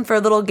done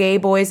for little gay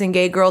boys and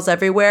gay girls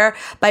everywhere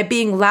by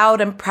being loud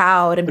and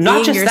proud and not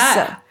being just yourself.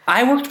 that.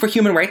 I worked for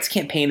Human Rights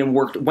Campaign and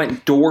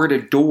went door to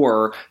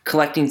door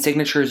collecting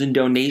signatures and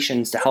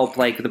donations to help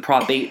like the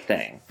Prop 8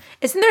 thing.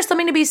 Isn't there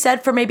something to be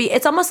said for maybe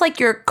it's almost like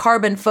your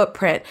carbon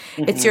footprint?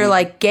 Mm-hmm. It's your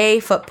like gay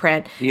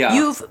footprint. Yeah.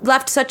 You've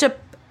left such a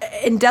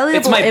indelible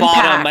it's my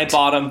impact.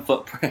 bottom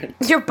footprint.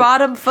 Your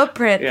bottom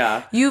footprint.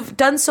 Yeah. You've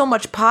done so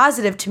much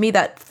positive to me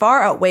that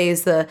far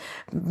outweighs the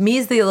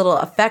measly little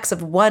effects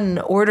of one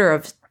order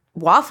of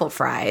waffle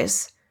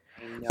fries.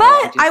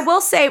 But I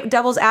will say,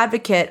 devil's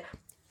advocate,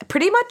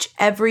 pretty much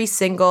every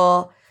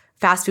single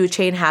fast food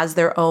chain has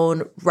their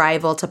own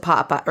rival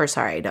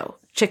to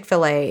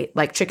Chick-fil-A,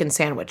 like chicken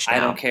sandwich now. I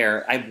don't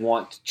care. I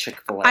want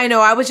Chick-fil-A. I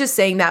know. I was just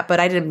saying that, but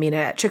I didn't mean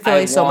it.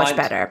 Chick-fil-A is so much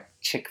better.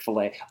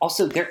 Chick-fil-A.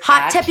 Also, their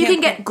hot tip, you can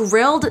get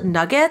grilled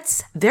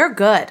nuggets. They're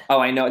good. Oh,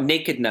 I know.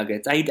 Naked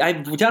nuggets.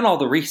 I've done all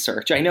the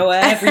research. I know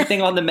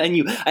everything on the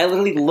menu. I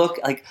literally look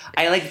like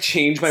I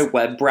change my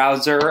web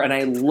browser and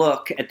I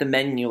look at the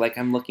menu like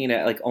I'm looking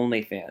at like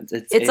OnlyFans.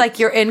 It's like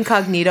your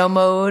incognito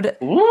mode.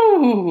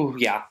 Ooh,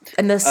 yeah.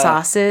 And the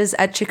sauces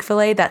at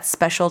Chick-fil-A, that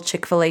special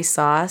Chick-fil-A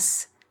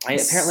sauce.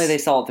 Apparently they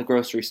sell it at the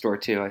grocery store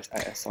too.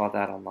 I saw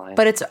that online.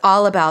 But it's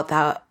all about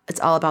that.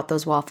 It's all about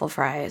those waffle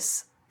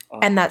fries.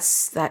 And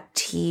that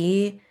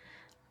tea.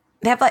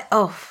 They have like,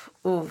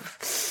 well,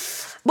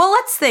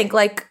 let's think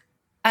like.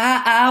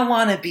 I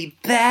want to be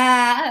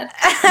bad.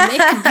 Make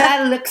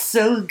that look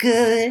so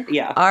good.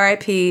 Yeah.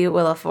 R.I.P.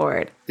 Willa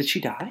Ford. Did she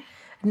die?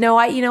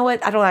 No, you know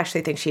what? I don't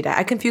actually think she died.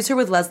 I confuse her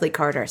with Leslie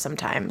Carter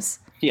sometimes.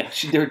 Yeah,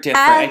 they're different.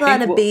 I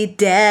want to be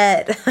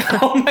dead.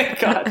 Oh my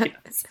God.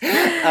 Yes.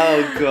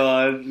 Oh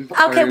God.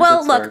 Okay,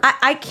 well, look,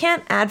 I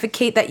can't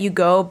advocate that you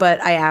go,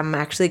 but I am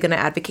actually going to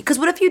advocate. Because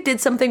what if you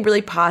did something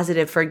really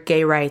positive for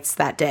gay rights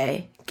that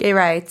day? Gay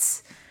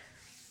rights.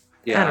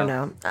 Yeah. I don't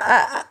know.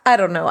 I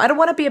don't know. I don't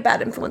want to be a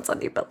bad influence on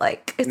you, but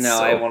like, it's so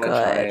good. I want to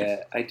try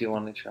it. I do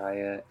want to try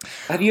it.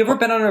 Have you ever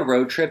been on a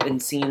road trip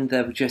and seen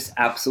the just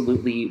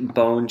absolutely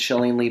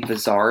bone-chillingly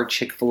bizarre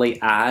Chick-fil-A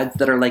ads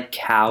that are like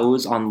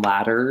cows on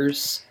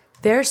ladders?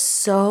 They're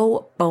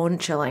so bone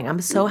chilling.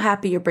 I'm so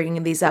happy you're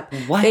bringing these up.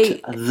 What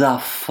the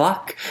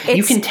fuck?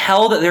 You can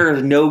tell that there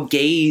are no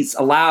gays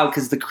allowed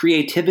because the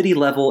creativity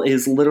level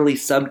is literally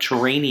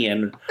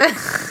subterranean.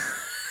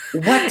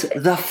 What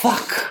the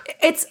fuck?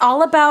 It's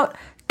all about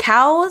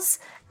cows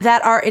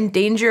that are in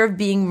danger of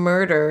being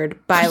murdered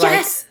by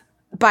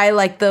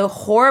like the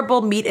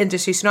horrible meat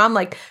industry. So now I'm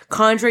like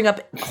conjuring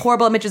up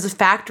horrible images of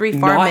factory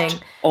farming.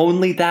 Not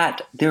only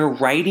that, they're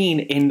writing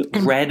in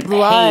red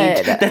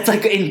blood. paint. That's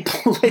like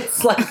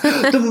it's like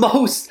the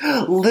most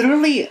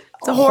literally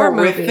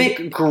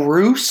horrific,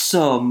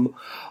 gruesome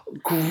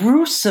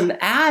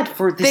ad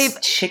for this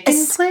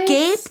chicken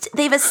place.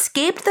 They've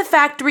escaped the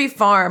factory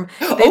farm.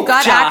 They've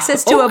got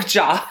access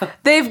to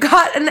They've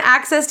gotten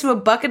access to a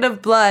bucket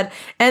of blood,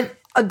 and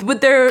they've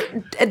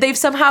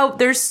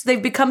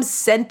become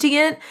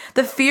sentient.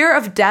 The fear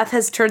of death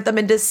has turned them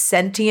into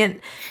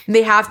sentient.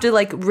 They have to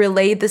like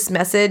relay this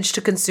message to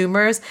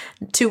consumers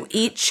to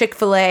eat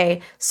Chick-fil-A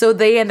so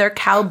they and their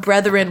cow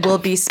brethren will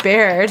be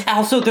spared.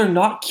 Also, they're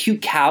not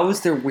cute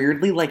cows. They're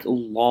weirdly like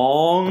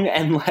long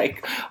and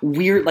like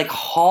weird, like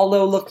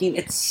hollow looking.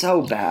 It's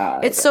so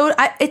bad.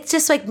 It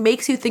just like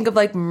makes you think of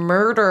like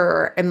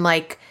murder and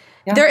like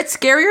it's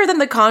scarier than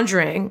The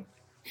Conjuring.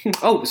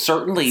 Oh,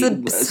 certainly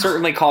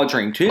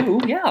Conjuring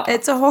too. Yeah.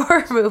 It's a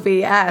horror movie,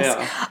 yes.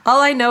 Yeah.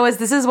 All I know is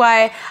this is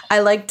why I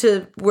like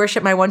to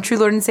worship my one true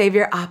Lord and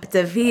Savior,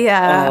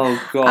 Optavia.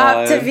 Oh,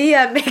 God.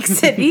 Optavia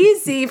makes it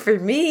easy for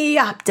me.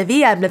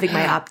 Optavia, I'm living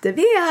my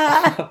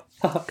Optavia.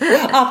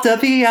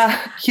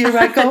 Optavia, here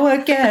I go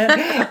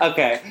again.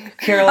 Okay,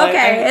 Caroline.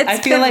 Okay, I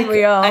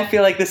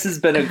feel like this has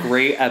been a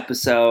great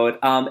episode.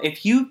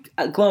 If you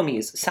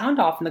Glomies, sound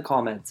off in the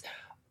comments.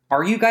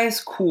 Are you guys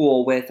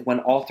cool with when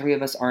all three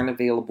of us aren't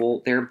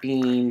available, there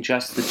being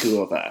just the two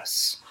of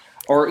us?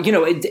 Or, you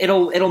know,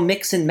 it'll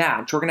mix and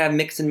match. We're going to have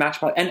mix and match.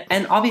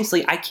 And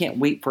obviously, I can't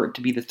wait for it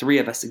to be the three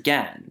of us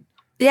again.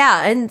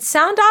 Yeah, and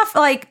sound off,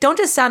 like, don't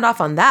just sound off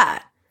on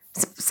that.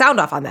 Sound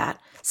off on that.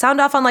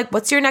 Sound off on, like,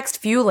 what's your next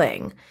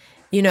fueling?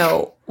 You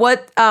know,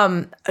 what,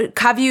 do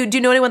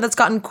you know anyone that's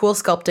gotten cool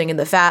sculpting and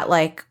the fat,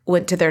 like,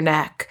 went to their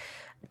neck?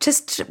 I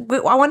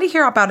want to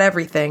hear about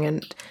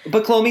everything.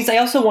 But Glomies, I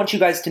also want you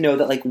guys to know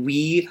that like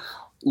we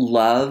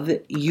love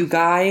you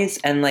guys,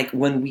 and like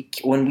when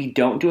we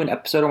don't do an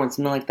episode or when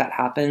something like that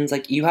happens,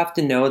 like you have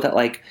to know that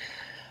like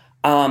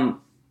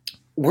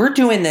we're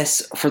doing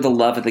this for the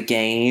love of the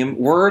game.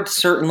 We're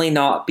certainly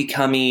not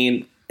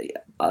becoming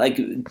like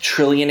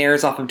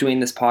trillionaires off of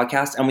doing this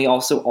podcast, and we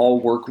also all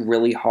work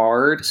really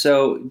hard.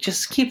 So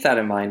just keep that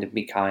in mind and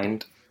be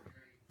kind.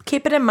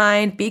 Keep it in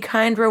mind. Be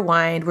kind.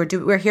 Rewind.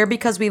 We're here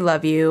because we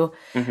love you.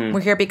 Mm-hmm.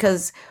 We're here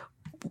because,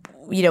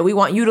 you know, we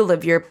want you to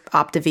live your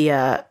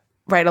Optavia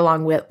right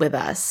along with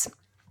us.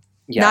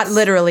 Yes. Not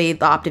literally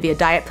the Optavia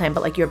diet plan,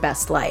 but like your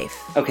best life.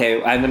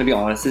 Okay, I'm going to be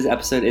honest. This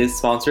episode is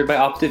sponsored by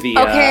Optavia.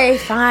 Okay,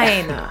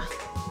 fine.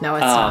 No,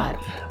 it's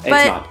not. It's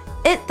not.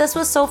 This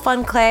was so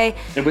fun, Clay.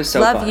 It was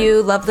so fun. Love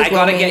you. Love the I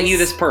got to get you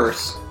this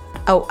purse.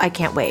 Oh, I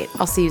can't wait.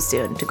 I'll see you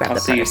soon to grab the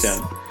purse. I'll see you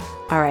soon.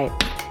 All right.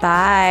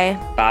 Bye.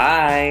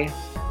 Bye.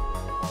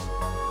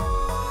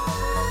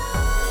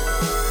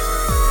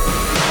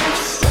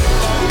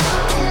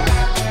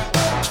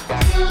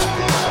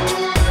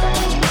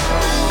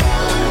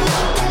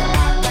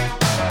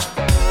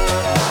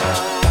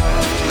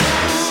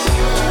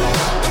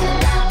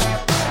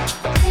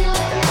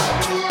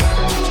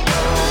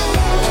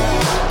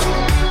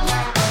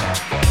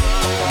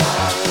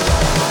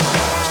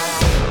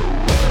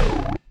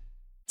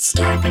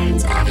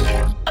 Scarpins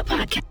Avenue.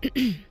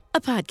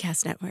 A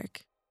podcast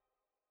network.